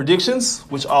for our predictions,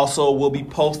 which also will be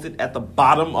posted at the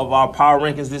bottom of our power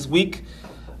rankings this week.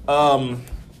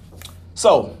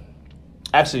 So,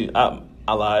 actually, I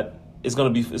lied. It's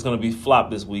gonna be flop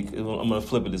this week. I'm gonna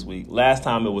flip it this week. Last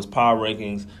time it was power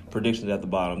rankings, predictions at the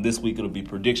bottom. This week it'll be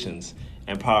predictions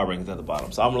and power rankings at the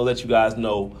bottom. So I'm gonna let you guys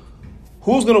know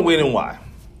who's gonna win and why.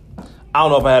 I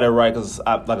don't know if I had it right because,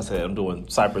 like I said, I'm doing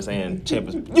Cyprus and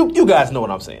Champions. You guys know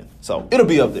what I'm saying. So it'll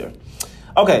be up there.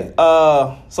 Okay,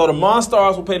 so the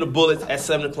Monstars will play the Bullets at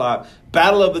 7 o'clock.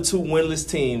 Battle of the 2 winless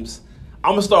teams.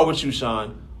 I'm going to start with you,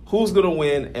 Sean. Who's going to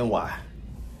win and why?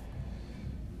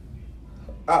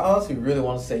 I honestly really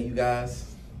want to say you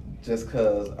guys just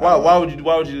because. Why would you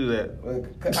do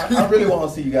that? I really want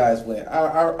to see you guys win.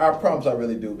 I promise I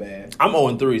really do, man. I'm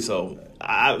 0-3, so,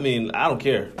 I mean, I don't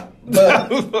care. But,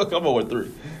 I'm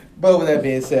 0-3. But with that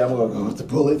being said, I'm going to go with the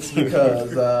Bullets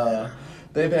because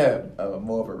they've had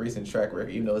more of a recent track record,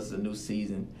 even though this is a new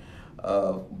season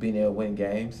of being able to win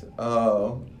games.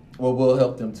 Well, will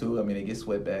help them too. I mean, they get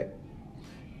Sweat back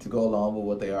to go along with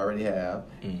what they already have.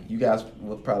 You guys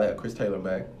will probably have Chris Taylor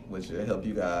back, which will help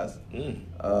you guys.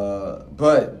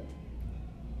 But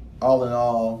all in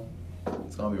all,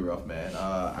 it's gonna be rough, man.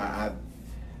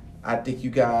 I think you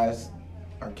guys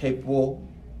are capable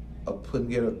of putting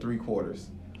together 3 quarters.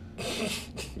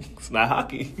 It's not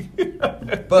hockey.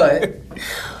 But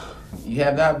you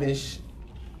have not been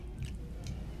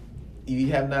you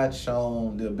have not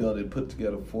shown the ability to put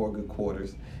together 4 good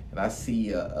quarters. And I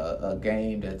see a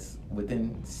game that's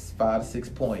within 5 to 6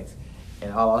 points,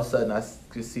 and all of a sudden I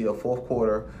just see a fourth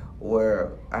quarter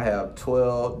where I have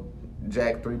 12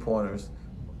 jack 3-pointers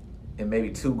and maybe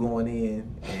 2 going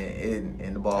in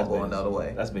and the ball going the other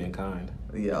way. That's being kind.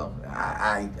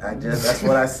 I just that's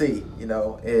what I see,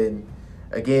 And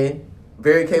again,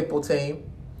 very capable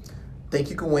team. Think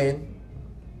you can win.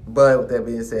 But with that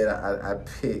being said, I'm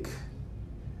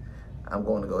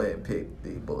going to go ahead and pick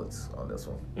the Bullets on this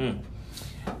one.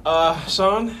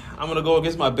 Sean, I'm going to go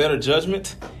against my better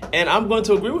judgment, and I'm going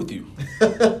to agree with you.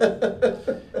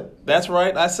 That's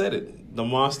right. I said it. The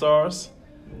Monstars,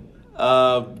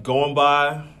 going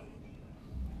by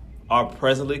our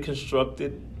presently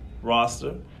constructed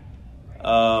roster,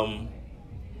 from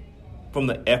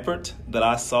the effort that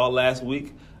I saw last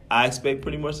week, I expect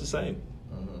pretty much the same.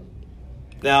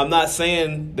 Now, I'm not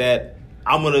saying that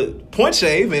I'm going to point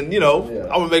shave and, I'm going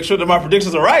to make sure that my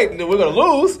predictions are right and that we're going to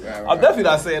lose. Right. I'm definitely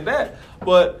not saying that.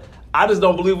 But I just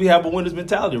don't believe we have a winner's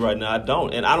mentality right now. I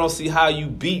don't. And I don't see how you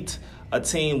beat a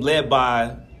team led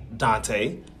by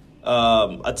Dante,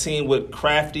 a team with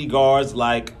crafty guards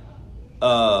like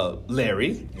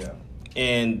Larry,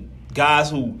 and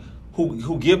guys who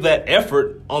give that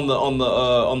effort on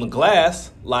the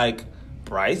glass like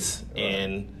Bryce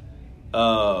and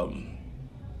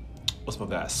what's my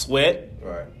guy? Sweat.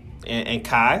 Right. And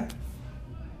Kai.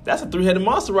 That's a 3-headed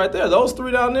monster right there. Those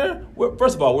 3 down there,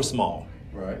 first of all, we're small.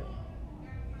 Right.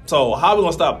 So how are we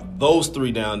going to stop those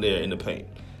 3 down there in the paint?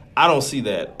 I don't see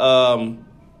that.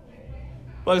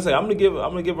 Like I say, I'm gonna give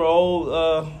her old,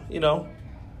 I'm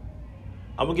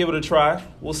gonna give it a try.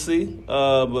 We'll see.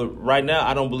 But right now,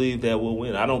 I don't believe that we'll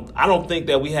win. I don't think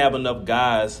that we have enough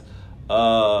guys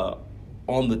on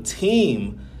the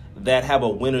team that have a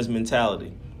winner's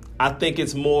mentality. I think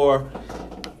it's more.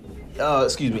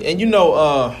 Excuse me. And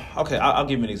okay, I'll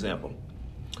give you an example.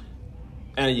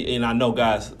 And I know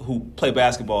guys who play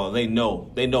basketball. They know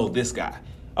this guy.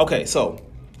 Okay, so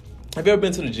have you ever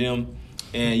been to the gym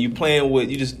and you playing with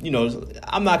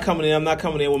I'm not coming in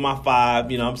with my 5. I'm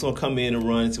just gonna come in and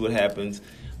run and see what happens.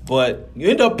 But you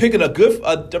end up picking a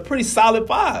pretty solid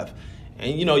 5,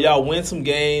 and y'all win some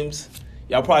games.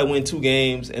 Y'all probably win 2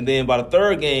 games, and then by the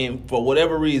 3rd game, for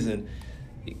whatever reason,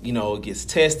 it gets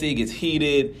testy, it gets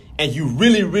heated, and you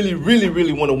really, really, really,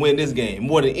 really want to win this game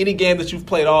more than any game that you've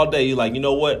played all day. You're like, you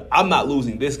know what? I'm not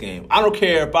losing this game. I don't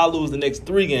care if I lose the next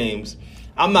 3 games.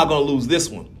 I'm not going to lose this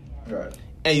one. Right.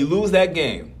 And you lose that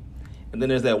game. And then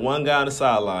there's that one guy on the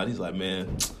sideline. He's like,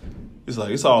 man,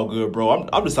 it's all good, bro.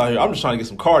 I'm just out here. I'm just trying to get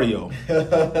some cardio.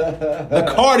 The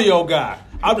cardio guy.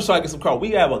 I'm just trying to get some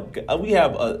cardio. We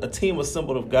have a team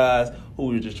assembled of guys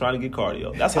who are just trying to get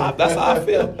cardio. That's how I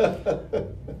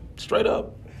feel. Straight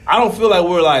up. I don't feel like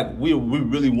we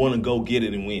really want to go get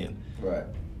it and win. Right.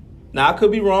 Now I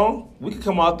could be wrong. We could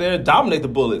come out there and dominate the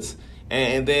Bullets,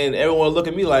 and then everyone will look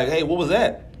at me like, hey, what was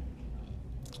that?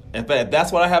 In fact, if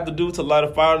that's what I have to do to light a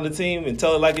fire on the team and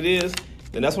tell it like it is,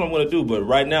 then that's what I'm going to do. But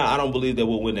right now, I don't believe that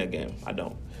we'll win that game. I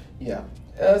don't. Yeah.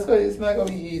 It's not going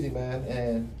to be easy, man.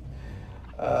 And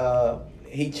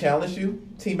he challenged you,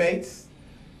 teammates.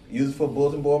 Use it for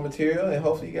bulletin board material, and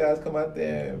hopefully you guys come out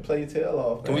there and play your tail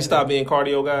off. Man. Can we stop being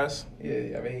cardio guys?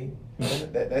 Yeah, I mean,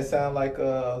 that sound like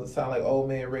old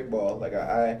man Rick Ball. Like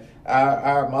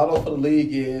our motto for the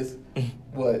league is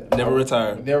what? Never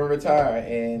retire. Never retire,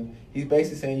 and he's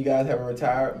basically saying you guys have a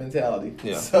retired mentality.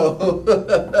 Yeah. So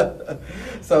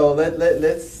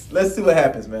let's see what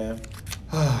happens, man.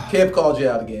 Kev called you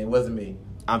out again. It wasn't me.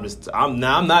 I'm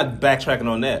not backtracking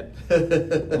on that.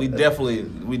 we definitely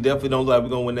don't look like we're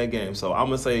gonna win that game. So I'm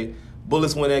gonna say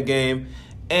Bullets win that game,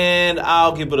 and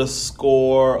I'll give it a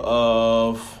score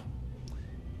of,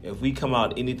 if we come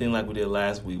out anything like we did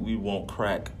last week, we won't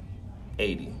crack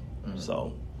 80. Mm-hmm.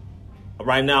 So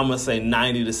right now I'm gonna say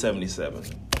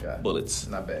 90-77. Bullets.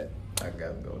 Not bad. I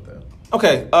gotta go with that.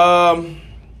 Okay.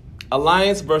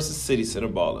 Alliance versus City Center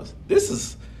Ballers. This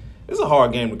is a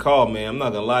hard game to call, man. I'm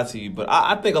not gonna lie to you, but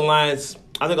I think Alliance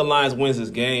wins this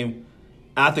game.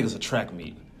 I think it's a track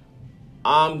meet.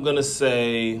 I'm gonna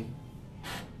say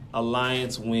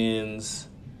Alliance wins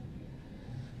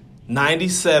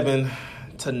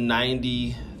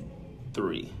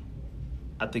 97-93.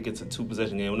 I think it's a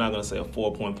 2-possession game. We're not gonna say a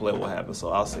 4-point play will happen, so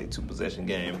I'll say 2-possession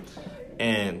game.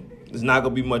 And there's not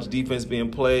gonna be much defense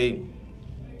being played.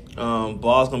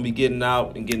 Ball's going to be getting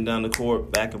out and getting down the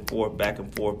court, back and forth, back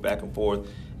and forth, back and forth.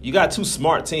 You got 2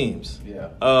 smart teams. Yeah.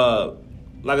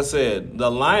 Like I said, the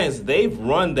Lions, they've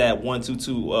run that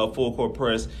 1-2-2 full court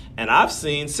press, and I've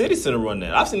seen City Center run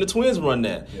that. I've seen the Twins run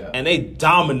that, and they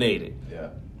dominated.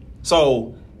 Yeah.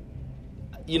 So,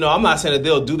 I'm not saying that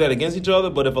they'll do that against each other,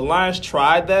 but if a Lions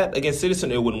tried that against City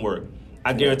Center, it wouldn't work.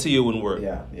 I guarantee you it wouldn't work.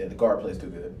 Yeah, the guard plays too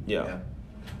good. Yeah.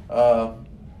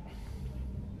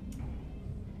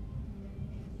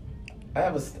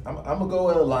 I'm gonna go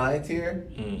with Alliance here,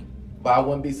 but I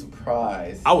wouldn't be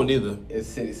surprised. I wouldn't either. If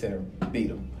City Center beat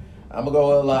them. I'm gonna go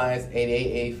with Alliance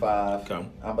 88-85. Okay.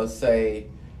 I'm gonna say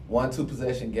 1-2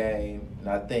 possession game, and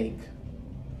I think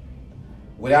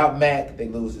without Mac they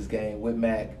lose this game. With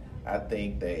Mac, I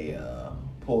think they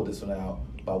pull this one out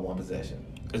by 1 possession.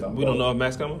 So We don't know if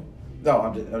Mac's coming? No,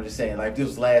 I'm just saying, like, this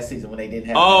was last season when they didn't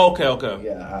have Oh, Mac. okay.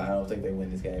 Yeah, I don't think they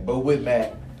win this game. But with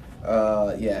Mac,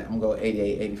 I'm going to go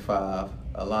 88-85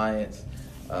 Alliance.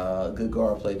 Good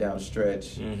guard play down the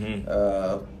stretch. It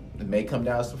may come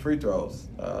down to some free throws.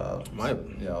 Might.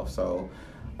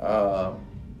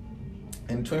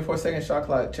 And 24-second shot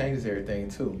clock changes everything,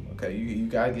 too. Okay, you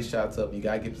got to get shots up. You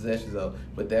got to get possessions up.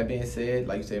 But that being said,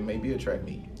 like you said, it may be a track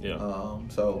meet. Yeah.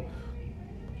 So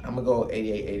I'm going to go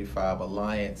 88-85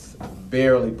 Alliance,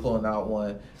 barely pulling out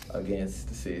one against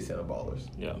the City Center Ballers.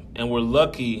 Yeah, and we're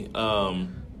lucky that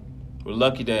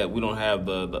we don't have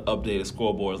the updated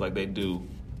scoreboards like they do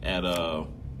at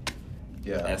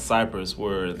Cypress,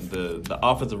 where the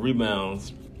offensive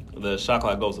rebounds, the shot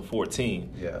clock goes to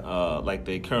 14. Like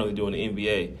they currently do in the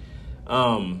NBA.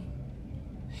 You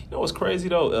know what's crazy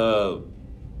though?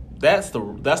 That's the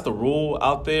rule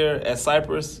out there at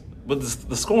Cypress, but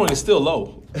the scoring is still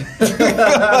low.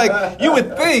 Like you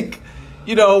would think,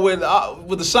 with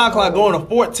the shot clock going to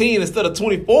 14 instead of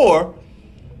 24,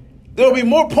 there'll be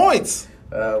more points.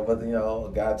 But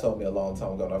a guy told me a long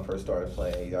time ago when I first started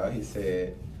playing, he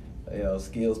said,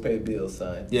 skills pay bills,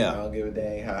 son. Yeah. I don't give a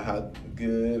dang how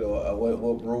good or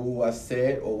what rule I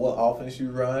set or what offense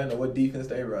you run or what defense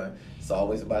they run. It's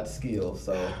always about the skill.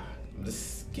 So the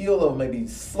skill of maybe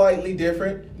slightly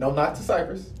different. No, not to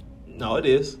Cypress. No, it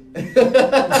is.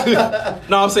 No,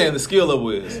 I'm saying the skill level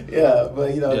is. Yeah,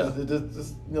 but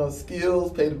just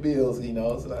skills pay the bills. So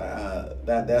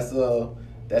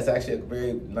that's actually a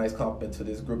very nice compliment to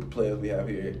this group of players we have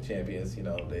here at Champions. We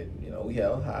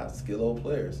have high skill level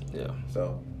players. Yeah.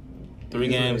 So 3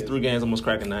 games, almost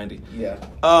cracking 90. Yeah.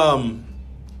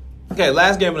 Okay,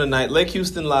 last game of the night: Lake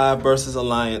Houston Live versus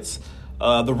Alliance,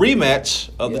 the rematch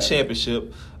of the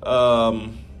championship.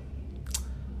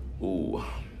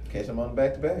 Catch them on the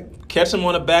back-to-back. Catch them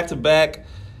on a back-to-back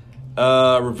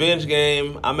revenge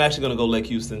game. I'm actually going to go Lake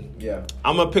Houston. Yeah.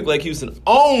 I'm going to pick Lake Houston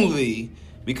only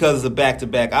because of the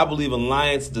back-to-back. I believe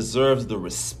Alliance deserves the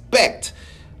respect.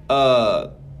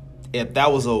 If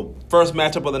that was a first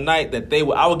matchup of the night,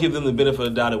 I would give them the benefit of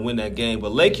the doubt and win that game.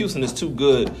 But Lake Houston is too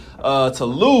good to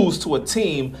lose to a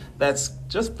team that's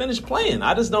just finished playing.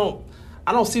 I don't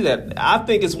see that. I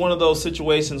think it's one of those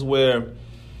situations where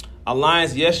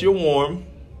Alliance, yes, you're warm,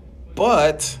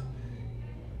 but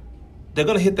they're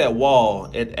going to hit that wall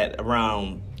at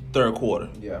around third quarter.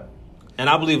 Yeah. And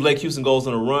I believe Lake Houston goes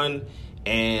on a run,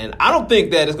 and I don't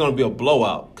think that it's going to be a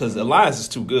blowout because Alliance is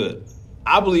too good.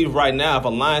 I believe right now if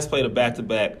Alliance played a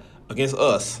back-to-back against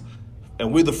us,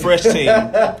 and we're the fresh team,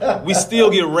 we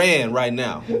still get ran right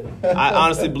now. I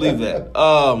honestly believe that.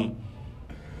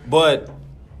 But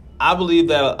I believe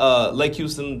that Lake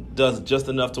Houston does just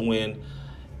enough to win.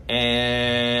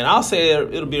 And I'll say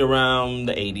it'll be around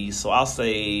the 80s. So I'll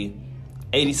say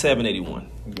 87,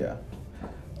 81. Yeah.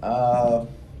 I'm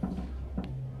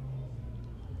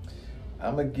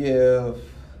going to give...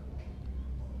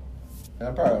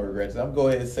 I'm probably going to regret this. I'm going to go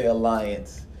ahead and say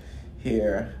Alliance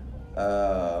here.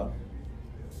 I'm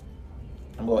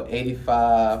going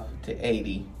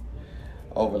 85-80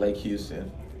 over Lake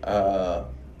Houston. I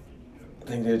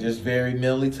think they're just very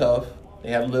mentally tough. They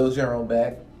have Lil Jerome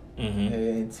back.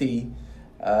 And T.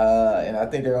 And I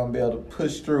think they're going to be able to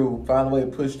push through, find a way to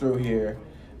push through here,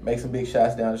 make some big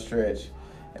shots down the stretch,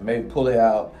 and maybe pull it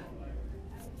out.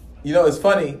 It's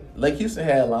funny. Lake Houston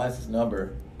had Alliance's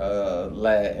number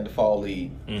in the fall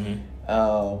league. I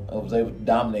was able to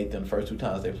dominate them the first 2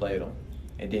 times they played them.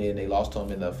 And then they lost to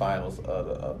them in the finals of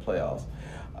the playoffs.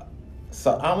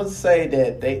 So I'm going to say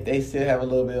that they still have a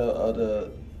little bit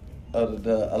of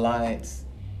the Alliance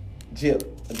jip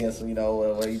against them,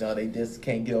 where they just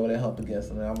can't get over that hump against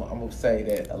them. And I'm going to say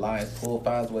that Alliance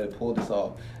finds a way to pull this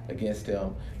off against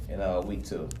them in week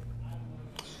 2.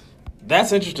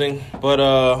 That's interesting, but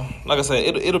like I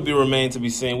said, it'll be remain to be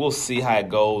seen. We'll see how it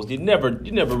goes. You never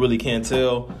really can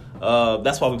tell.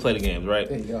 That's why we play the games, right?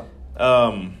 There you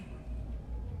go.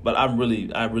 But I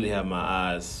really have my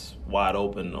eyes wide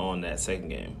open on that second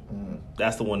game.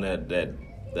 That's the one that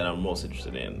I'm most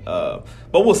interested in. But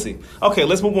we'll see. Okay,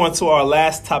 let's move on to our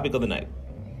last topic of the night.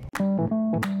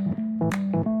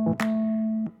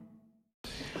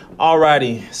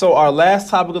 Alrighty, so our last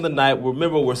topic of the night.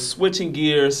 Remember, we're switching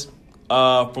gears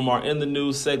from our In the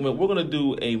News segment. We're going to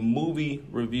do a movie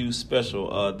review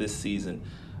special this season.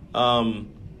 Now,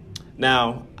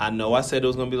 Now, I know I said it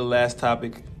was going to be the last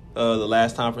topic, the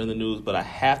last time for In the News, but I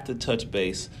have to touch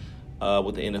base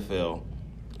with the NFL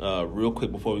real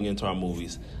quick before we get into our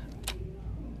movies.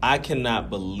 I cannot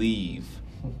believe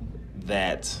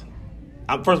that.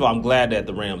 First of all, I'm glad that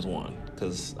the Rams won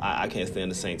because I can't stand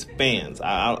the Saints fans.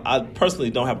 I personally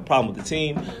don't have a problem with the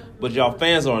team, but y'all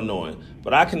fans are annoying.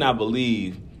 But I cannot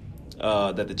believe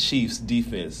that the Chiefs'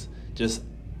 defense just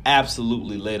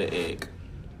absolutely laid an egg.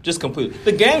 Just completely.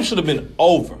 The game should have been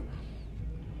over.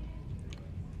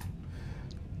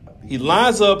 He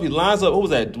lines up. Who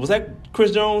was that? Was that Chris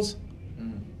Jones?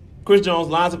 Mm. Chris Jones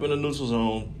lines up in the neutral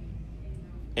zone,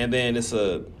 and then it's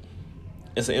an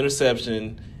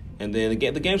interception, and then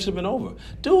again the game should have been over.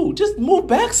 Dude, just move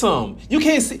back some. You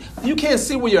can't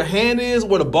see where your hand is,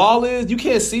 where the ball is. You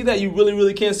can't see that. You really,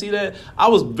 really can't see that. I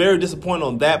was very disappointed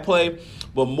on that play,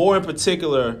 but more in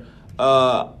particular,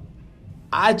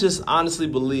 I just honestly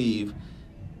believe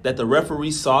that the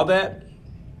referee saw that,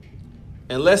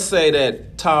 and let's say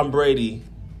that Tom Brady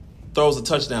throws a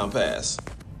touchdown pass.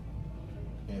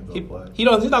 He's not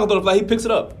gonna throw the flag. He picks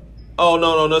it up. Oh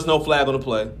no, there's no flag on the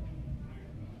play.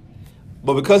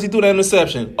 But because he threw that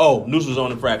interception, neutral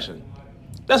zone infraction.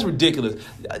 That's ridiculous.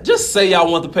 Just say y'all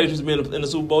want the Patriots to be in the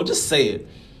Super Bowl. Just say it.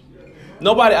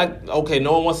 No one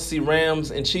wants to see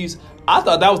Rams and Chiefs. I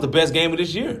thought that was the best game of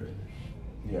this year.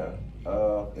 Yeah.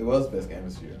 It was the best game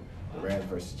this year, the Rams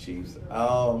versus Chiefs.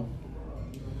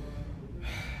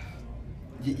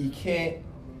 You can't,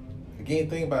 again,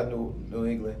 think about New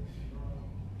England.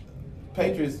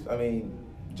 Patriots,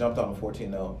 jumped on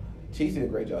 14-0. Chiefs did a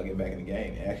great job getting back in the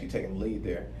game and actually taking the lead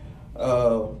there.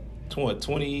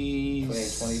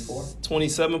 24?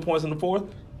 27 points in the fourth?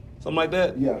 Something like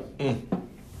that? Yeah. And,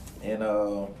 you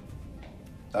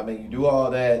do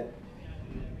all that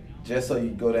just so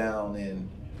you go down and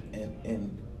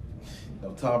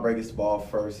Tom Brady's ball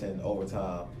first in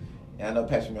overtime. And I know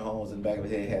Patrick Mahomes in the back of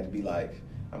his head had to be like,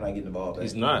 I'm not getting the ball back.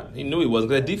 He's not. He knew he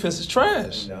wasn't. That defense is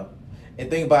trash. And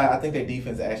think about it, I think their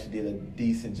defense actually did a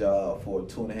decent job for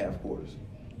 2.5 quarters.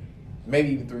 Maybe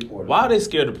even 3 quarters. Why are they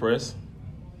scared of press?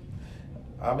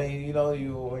 When you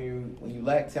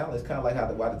lack talent, it's kind of like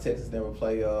why the Texans never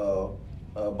play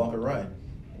bump and run.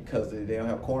 Because they don't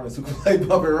have corners who can play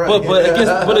bump and run.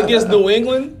 But against New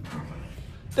England,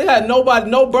 they had no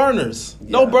burners. Yeah.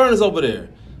 No burners over there.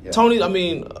 Yeah. Tony, is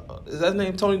that his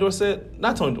name Tony Dorsett?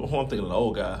 Not Tony, I'm thinking of the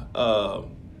old guy.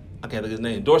 I can't think of his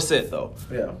name. Dorsett, though.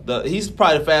 Yeah. He's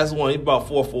probably the fastest one. He's about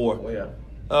 4'4". Oh, yeah.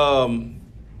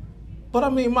 But,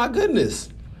 my goodness.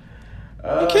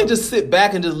 You can't just sit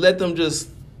back and just let them just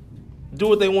do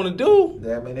what they want to do.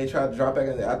 Yeah, they tried to drop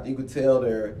back. You could tell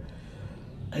their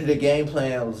game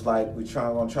plan was like, we're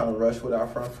trying to rush with our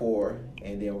front four,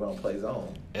 and then we're going to play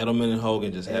zone. Edelman and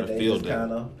Hogan just had a field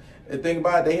day. The thing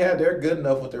about it, they're good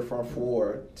enough with their front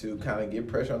four to kind of get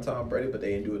pressure on Tom Brady, but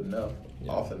they didn't do it enough,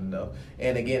 often enough.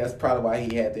 And again, that's probably why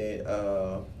he had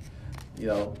that,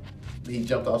 he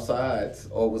jumped off sides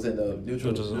or was in the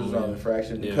neutral zone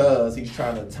infraction because he's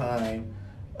trying to time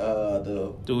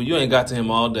Dude, you ain't got to him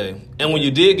all day. And when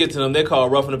you did get to them, they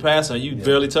called roughing the passer, and you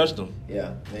barely touched him.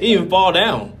 Yeah. He even fall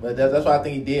down. But that's what I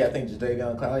think he did. I think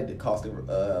Jadeveon Clowney did cost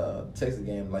the Texas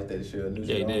game like that this year.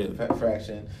 He did.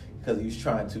 Infraction. Because he was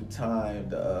trying to time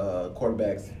the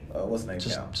quarterback's, what's the name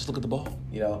now? Just look at the ball.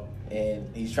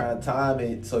 And he's trying to time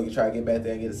it so you try to get back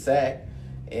there and get a sack.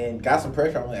 And got some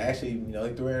pressure on him. Actually, he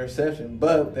threw an interception.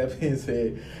 But that being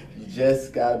said, you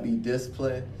just got to be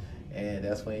disciplined. And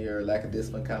that's when your lack of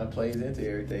discipline kind of plays into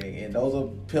everything. And those are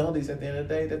penalties at the end of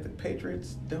the day that the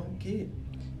Patriots don't get.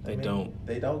 They don't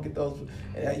get those.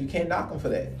 And you can't knock them for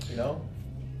that,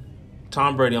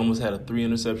 Tom Brady almost had a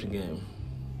 3-interception game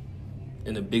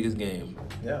in the biggest game.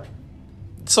 Yeah.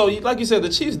 So, like you said, the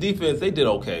Chiefs' defense, they did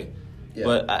okay. Yeah.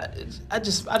 But I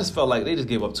just felt like they just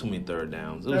gave up too many third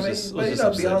downs. It was just to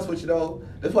be honest with you,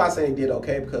 that's why I say they did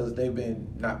okay because they've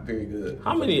been not very good.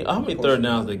 How many third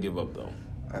downs they give up, though?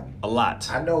 A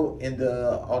lot. I know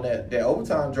on that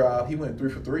overtime drive, he went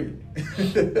 3 for 3.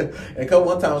 And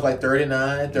one time it was like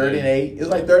 39, 38. It was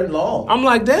like 3rd and long. I'm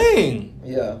like, dang.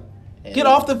 Yeah. Get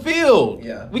off the field.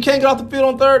 Yeah. We can't get off the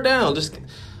field on 3rd down.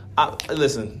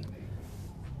 Listen.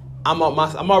 I'm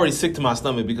already sick to my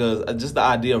stomach because just the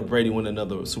idea of Brady winning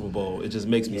another Super Bowl, it just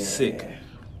makes me sick.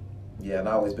 Yeah, and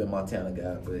I've always been a Montana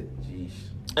guy, but geez.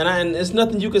 And it's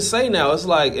nothing you can say now. It's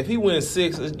like if he wins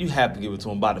 6, you have to give it to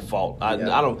him by default. I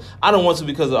don't want to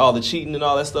because of all the cheating and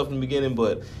all that stuff in the beginning,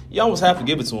 but you almost have to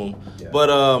give it to him. Yeah. But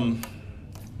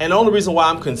and the only reason why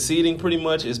I'm conceding pretty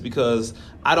much is because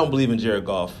I don't believe in Jared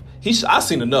Goff. I've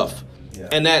seen enough. Yeah.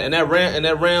 And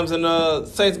that Rams and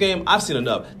Saints game, I've seen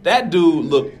enough. That dude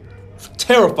looked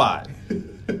terrified.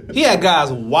 He had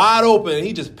guys wide open, and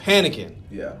he just panicking.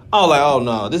 Yeah. I was like, oh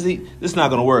no, this not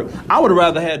gonna work. I would have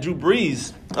rather had Drew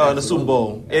Brees in the Super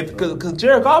Bowl, because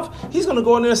Jared Goff, he's gonna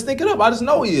go in there and stink it up. I just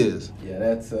know he is. Yeah,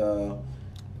 that's.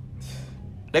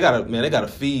 They gotta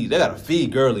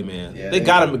feed Gurley, man. Yeah, they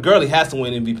got him. Gurley has to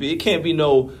win MVP. It can't be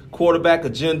no quarterback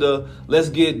agenda. Let's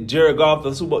get Jared Goff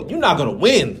the Super Bowl. You're not gonna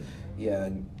win. Yeah.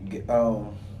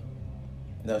 Sean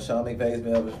McVay's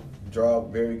been able to draw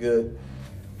very good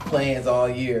plans all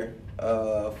year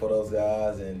for those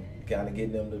guys and kind of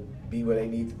getting them to be where they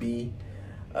need to be.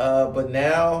 But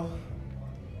now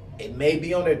it may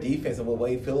be on their defense and what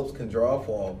Wade Phillips can draw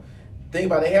for them. Think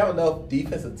about it, they have enough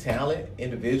defensive talent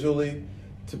individually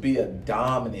to be a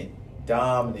dominant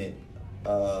pass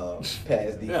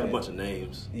defense. They had a bunch of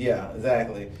names. Yeah,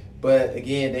 exactly. But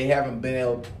again, they haven't been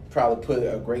able to probably put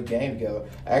a great game together.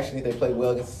 I actually think they played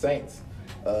well against the Saints.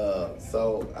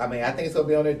 So I think it's gonna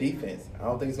be on their defense. I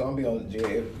don't think it's gonna be on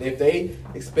Jared. If they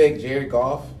expect Jared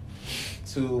Goff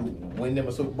to win them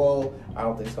a Super Bowl, I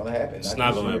don't think it's gonna happen. It's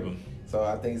not gonna happen. So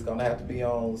I think it's gonna have to be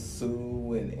on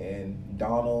Sue and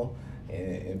Donald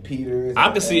and Peters.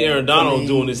 I can see Aaron Donald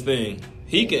doing this thing.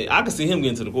 I can see him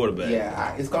getting to the quarterback.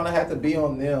 Yeah, it's gonna have to be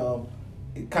on them.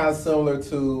 Kind of similar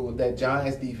to that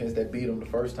Giants defense that beat them the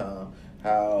first time.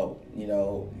 How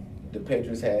the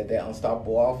Patriots had that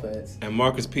unstoppable offense. And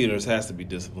Marcus Peters has to be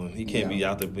disciplined. He can't be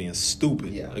out there being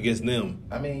stupid against them.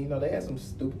 They had some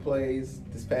stupid plays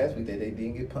this past week that they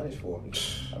didn't get punished for.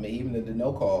 Even the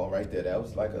no call right there, that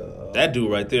was like that dude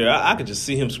right there, I could just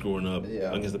see him screwing up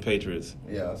against the Patriots.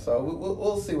 Yeah, so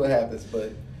we'll see what happens.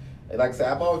 But like I said,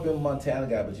 I've always been a Montana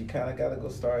guy, but you kind of got to go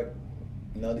start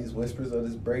these whispers of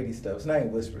this Brady stuff. It's not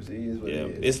even whispers. It is what it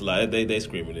is. It's like they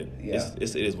screaming it. Yeah.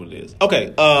 It is what it is.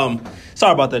 Okay.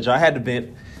 Sorry about that, Joe. I had to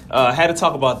vent. Had to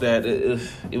talk about that.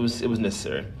 It was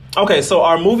necessary. Okay. So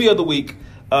our movie of the week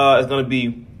is going to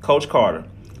be Coach Carter.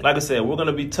 Like I said, we're going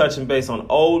to be touching base on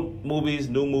old movies,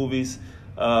 new movies,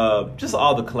 just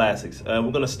all the classics. We're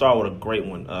going to start with a great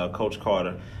one, Coach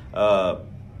Carter,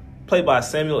 played by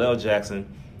Samuel L.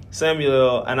 Jackson.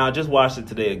 Samuel, and I just watched it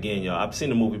today again, y'all. I've seen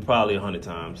the movie probably 100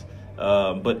 times.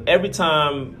 But every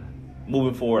time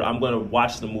moving forward, I'm going to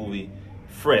watch the movie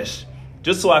fresh,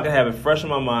 just so I can have it fresh in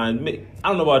my mind. I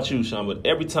don't know about you, Sean, but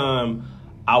every time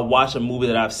I watch a movie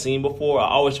that I've seen before, I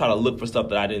always try to look for stuff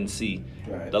that I didn't see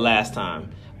the last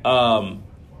time. And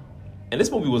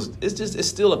this movie it's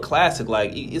still a classic.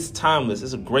 Like, it's timeless.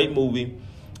 It's a great movie.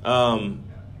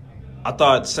 I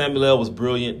thought Samuel L. was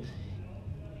brilliant.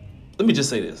 Let me just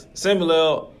say this. Samuel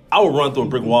L., I would run through a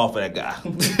brick wall for that guy.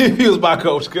 He was my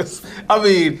coach. Because,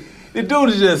 the dude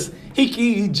is just,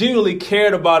 he genuinely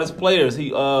cared about his players.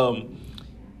 He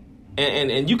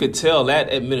and you could tell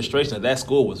that administration of that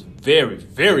school was very,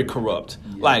 very corrupt.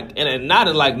 Yeah. And not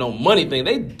in no money thing.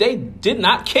 They did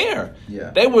not care. Yeah.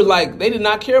 They were they did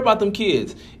not care about them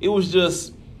kids. It was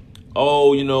just,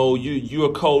 you're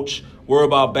a coach, worry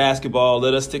about basketball,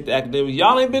 let us stick to academics.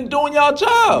 Y'all ain't been doing y'all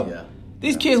job. Yeah.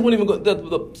 These kids weren't even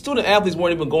the student athletes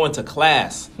weren't even going to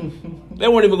class. They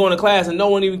weren't even going to class, and no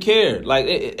one even cared.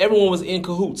 Everyone was in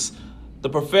cahoots. The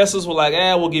professors were like,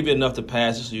 we'll give you enough to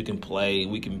pass so you can play.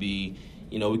 We can be,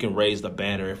 we can raise the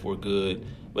banner if we're good.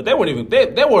 But they weren't even.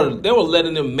 They were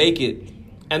letting them make it,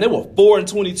 and they were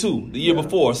 4-22 the year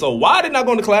before. So why are they not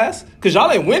going to class? Because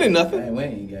y'all ain't winning nothing. They ain't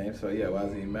winning games, so why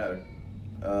does it even matter?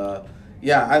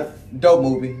 Dope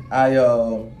movie.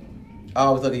 I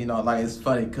always look at, it's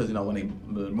funny because, when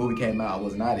the movie came out, I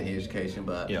was not in education,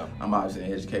 but I'm obviously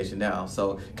in education now.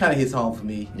 So kind of hits home for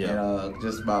me, and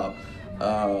just about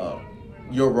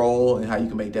your role and how you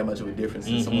can make that much of a difference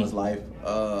in someone's life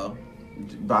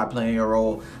by playing your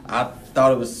role. I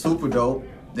thought it was super dope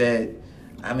that,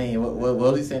 what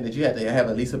was he saying, that you had to have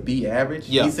at least a B average?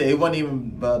 Yeah. He said it wasn't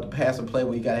even about to pass and play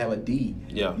where you got to have a D.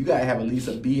 Yeah. You got to have at least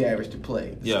a B average to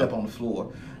play, step on the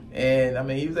floor. And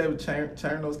he was able to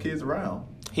turn those kids around.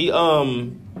 He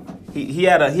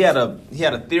had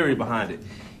a theory behind it.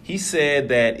 He said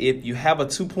that if you have a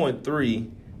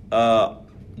 2.3, all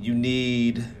you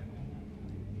need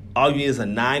is a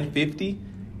 950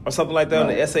 or something like that on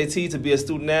the SAT to be a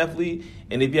student athlete.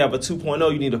 And if you have a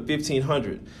 2.0, you need a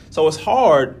 1500. So it's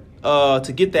hard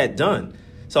to get that done.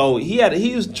 So he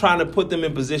was trying to put them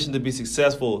in position to be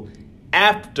successful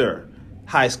after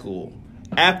high school,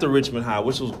 after Richmond High,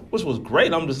 which was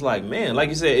great. I'm just like, man, like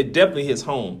you said, it definitely hits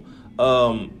home.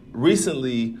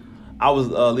 Recently, I was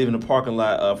leaving the parking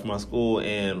lot for my school,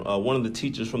 and one of the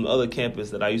teachers from the other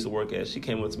campus that I used to work at, she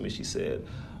came up to me. She said,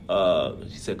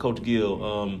 Coach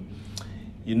Gill,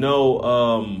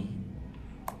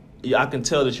 I can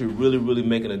tell that you're really, really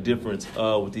making a difference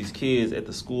with these kids at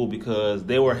the school, because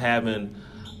they were having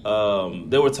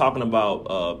they were talking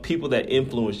about people that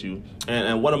influence you,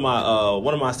 and one of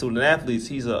my student athletes,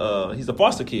 he's a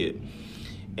foster kid,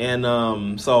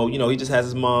 and so he just has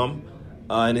his mom,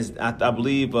 and I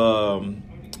believe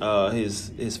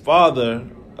his father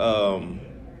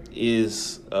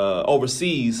is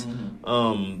overseas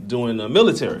doing the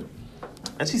military,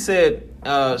 and she said,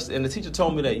 and the teacher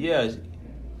told me that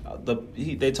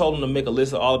they told him to make a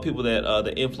list of all the people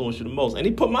that influence you the most, and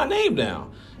he put my name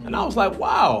down, and I was like,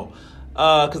 wow,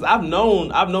 because I've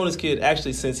known this kid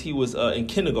actually since he was in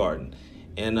kindergarten,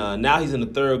 and now he's in the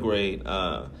 3rd grade.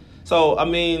 So I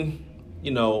mean,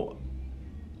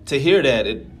 to hear that,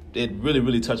 it really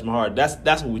really touched my heart.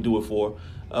 That's what we do it for.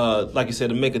 Like you said,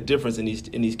 to make a difference in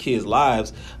these kids'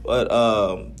 lives, but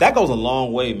that goes a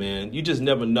long way, man. You just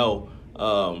never know.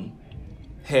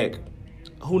 Heck,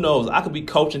 who knows? I could be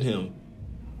coaching him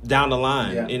down the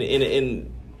line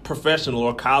in professional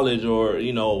or college or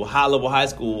high level high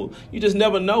school. You just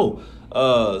never know.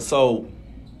 So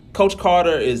Coach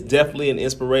Carter is definitely an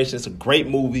inspiration. It's a great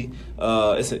movie.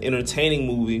 It's an entertaining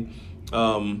movie,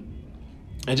 and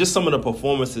just some of the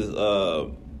performances.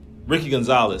 Ricky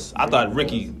Gonzalez, I thought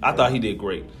he did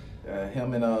great.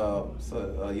 Him and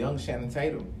young Channing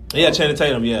Tatum. Yeah, Channing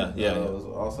Tatum. Yeah. Was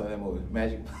also in that movie,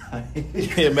 Magic Mike.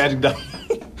 Yeah, Magic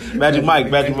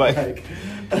Mike.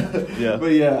 Yeah.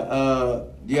 But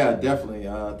definitely.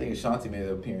 I think Shanti made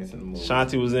an appearance in the movie.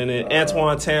 Shanti was in it.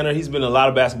 Antoine Tanner, he's been in a lot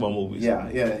of basketball movies. He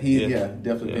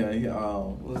definitely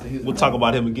been. We'll talk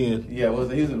about him again. Yeah, he was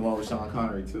in the one with Sean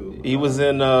Connery too. He was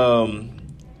in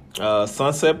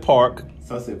Sunset Park.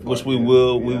 Which we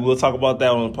will talk about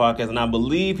that on the podcast, and I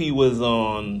believe he was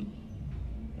on.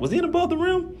 Was he in Above the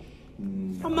Rim?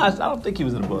 I don't think he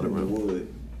was in Above the Rim. Wood,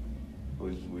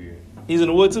 which is weird. He's in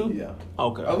the Wood too. Yeah.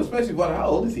 Okay. Especially how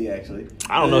old is he actually?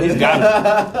 I don't know. He's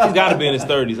got to be in his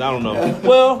 30s. I don't know.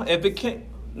 Well, if it can't,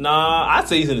 I'd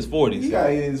say he's in his 40s. He got to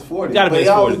be in his 40s. Got to be in his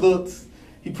 40s.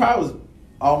 He probably was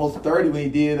almost 30 when he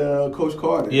did Coach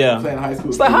Carter. Yeah. Playing high school.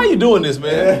 It's like, how you doing this,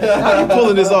 man? How you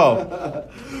pulling this off?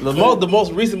 The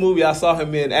most recent movie I saw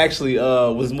him in actually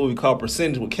was a movie called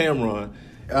Percentage with Cameron,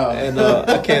 and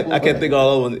I can't think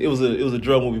all of it. It was a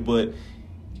drug movie, but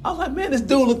I was like, man, this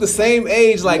dude looked the same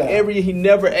age he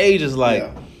never ages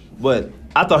but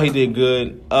I thought he did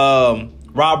good.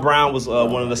 Rob Brown was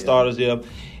one of the starters,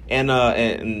 and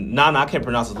Nana, I can't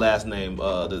pronounce his last name.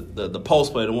 The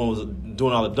post player, the one who was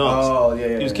doing all the dunks. Oh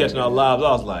yeah. He was catching all the lobs.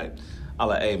 I was like,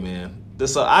 hey man,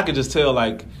 this I could just tell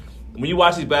when you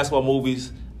watch these basketball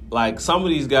movies. Some of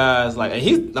these guys, and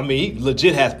he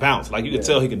legit has bounce. You can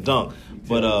tell he can dunk.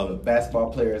 But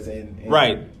basketball players and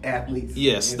right athletes.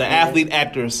 Yes, the athlete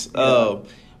actors.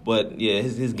 But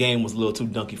his game was a little too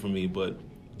dunky for me. But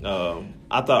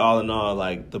I thought all in all,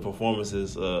 the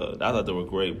performances, I thought they were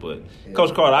great. But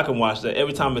Coach Carter, I can watch that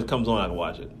every time it comes on. I can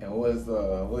watch it. And what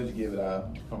did you give it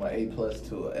from an A+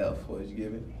 to an F? What did you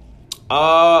give it?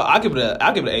 I give it an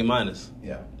A-.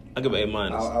 Yeah, I give it A-.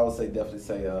 I would definitely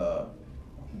say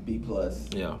B+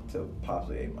 Yeah. to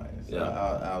possibly A-. Yeah.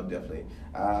 I'll definitely.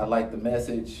 I like the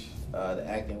message. The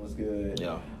acting was good.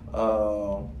 Yeah.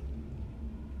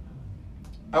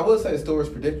 I would say the story was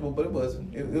predictable, but it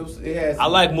wasn't. It had some, I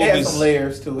like movies. It had some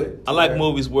layers to it. I like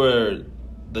movies where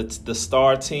the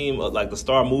star team, the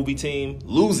star movie team,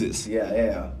 loses.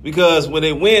 Yeah. Because when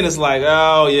they win, it's like,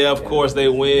 oh yeah, of course they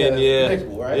win. Yeah.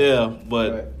 Predictable, right? Yeah,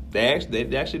 but they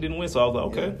actually didn't win, so I was like,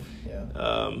 okay.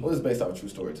 Yeah. It's based off a true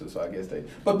story too, so I guess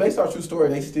but based off a true story,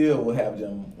 they still will have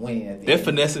them win at the They end.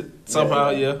 finesse it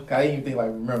somehow, yeah. I didn't even think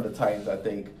remember the Titans. I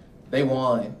think they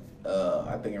won.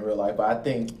 I think in real life, but I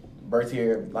think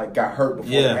Bertier got hurt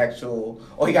before the actual,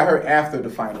 or he got hurt after the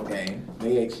final game.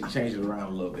 They actually changed it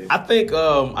around a little bit. I think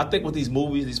with these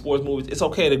movies, these sports movies, it's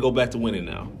okay to go back to winning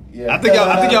now. Yeah. I think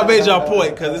y'all made y'all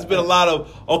point, because it's been a lot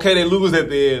of they lose at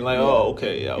the end,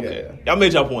 okay. Y'all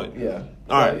made y'all point. Yeah.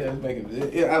 All right. Yeah,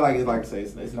 I like it. Like I say,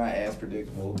 it's not as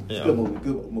predictable. It's a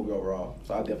good movie overall.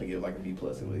 So I'll definitely give it a B+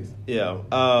 at least. Yeah.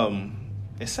 And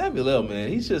Samuel L., man,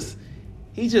 he's just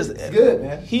good,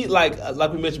 man. He like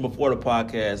we mentioned before the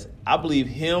podcast, I believe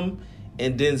him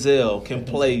and Denzel can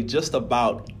play just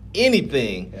about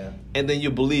anything, and then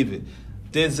you believe it.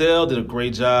 Denzel did a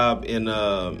great job in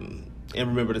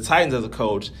Remember the Titans as a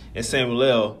coach, and Samuel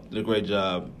L. did a great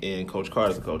job in Coach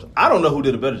Carter as a coach. I don't know who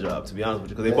did a better job, to be honest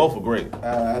with you, because they both were great.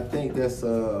 I think that's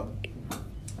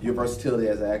your versatility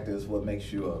as an actor is what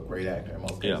makes you a great actor in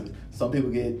most cases. Some people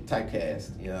get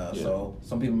typecast, so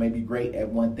some people may be great at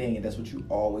one thing, and that's what you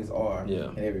always are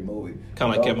in every movie.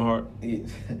 Kind of like Kevin Hart.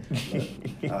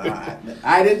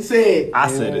 I didn't say it. I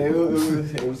said it.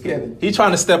 It was Kevin. He's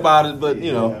trying to step out of it, but,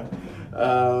 you know.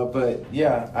 But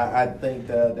yeah, I think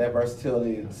that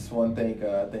versatility is one thing.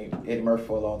 I think Eddie Murphy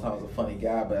for a long time was a funny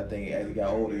guy, but I think as he got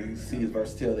older, you see his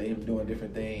versatility, him doing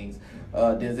different things.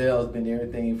 Denzel's been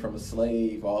everything from a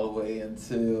slave all the way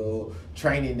until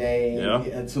Training Day,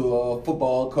 into a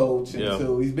football coach,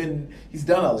 until he's done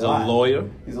a lot. He's a lawyer.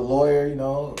 He's a lawyer.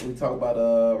 We talk about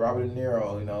Robert De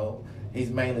Niro. He's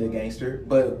mainly a gangster,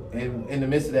 but in the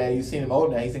midst of that, you've seen him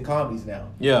older now. He's in comedies now.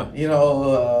 Yeah.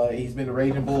 He's been the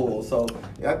Raging Bull. So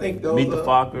I think those Meet the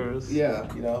Fockers. Yeah,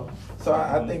 So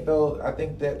I think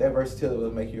that versatility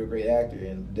will make you a great actor,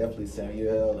 and definitely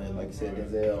Samuel and like you said,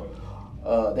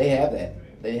 Denzel. They have that.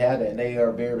 And they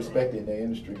are very respected in their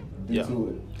industry due to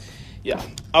it. Yeah.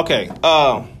 Okay.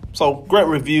 So great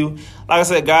review. Like I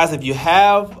said, guys, if you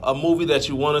have a movie that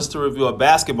you want us to review, a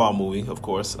basketball movie, of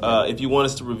course, if you want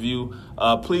us to review,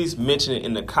 please mention it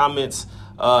in the comments.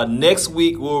 Next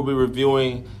week we'll be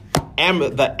reviewing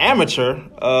The Amateur,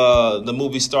 the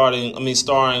movie starring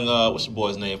what's your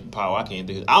boy's name from Power? I can't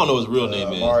think. I don't know what his real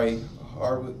name is. Maury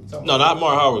Hardwick. No, not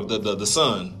Maury Hardwick. The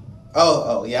son.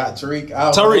 Oh yeah, Tariq.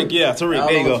 Tariq.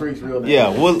 There you go. Tariq's real name.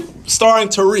 Yeah, starring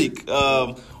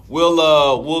Tariq. We'll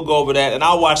go over that, and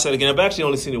I'll watch that again. I've actually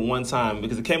only seen it one time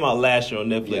because it came out last year on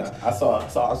Netflix.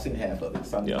 Yeah, I've seen half of it,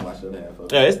 so I need to watch the other half of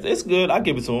it. Yeah, it's good. I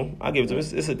give it to him.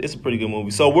 It's a pretty good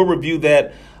movie. So we'll review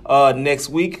that next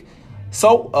week.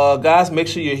 So guys, make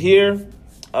sure you're here.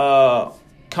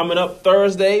 Coming up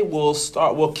Thursday,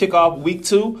 we'll kick off week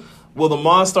 2. Will the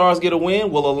Monstars get a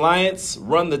win? Will Alliance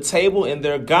run the table in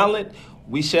their gauntlet?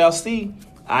 We shall see.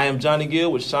 I am Johnny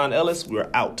Gill with Sean Ellis. We're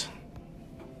out.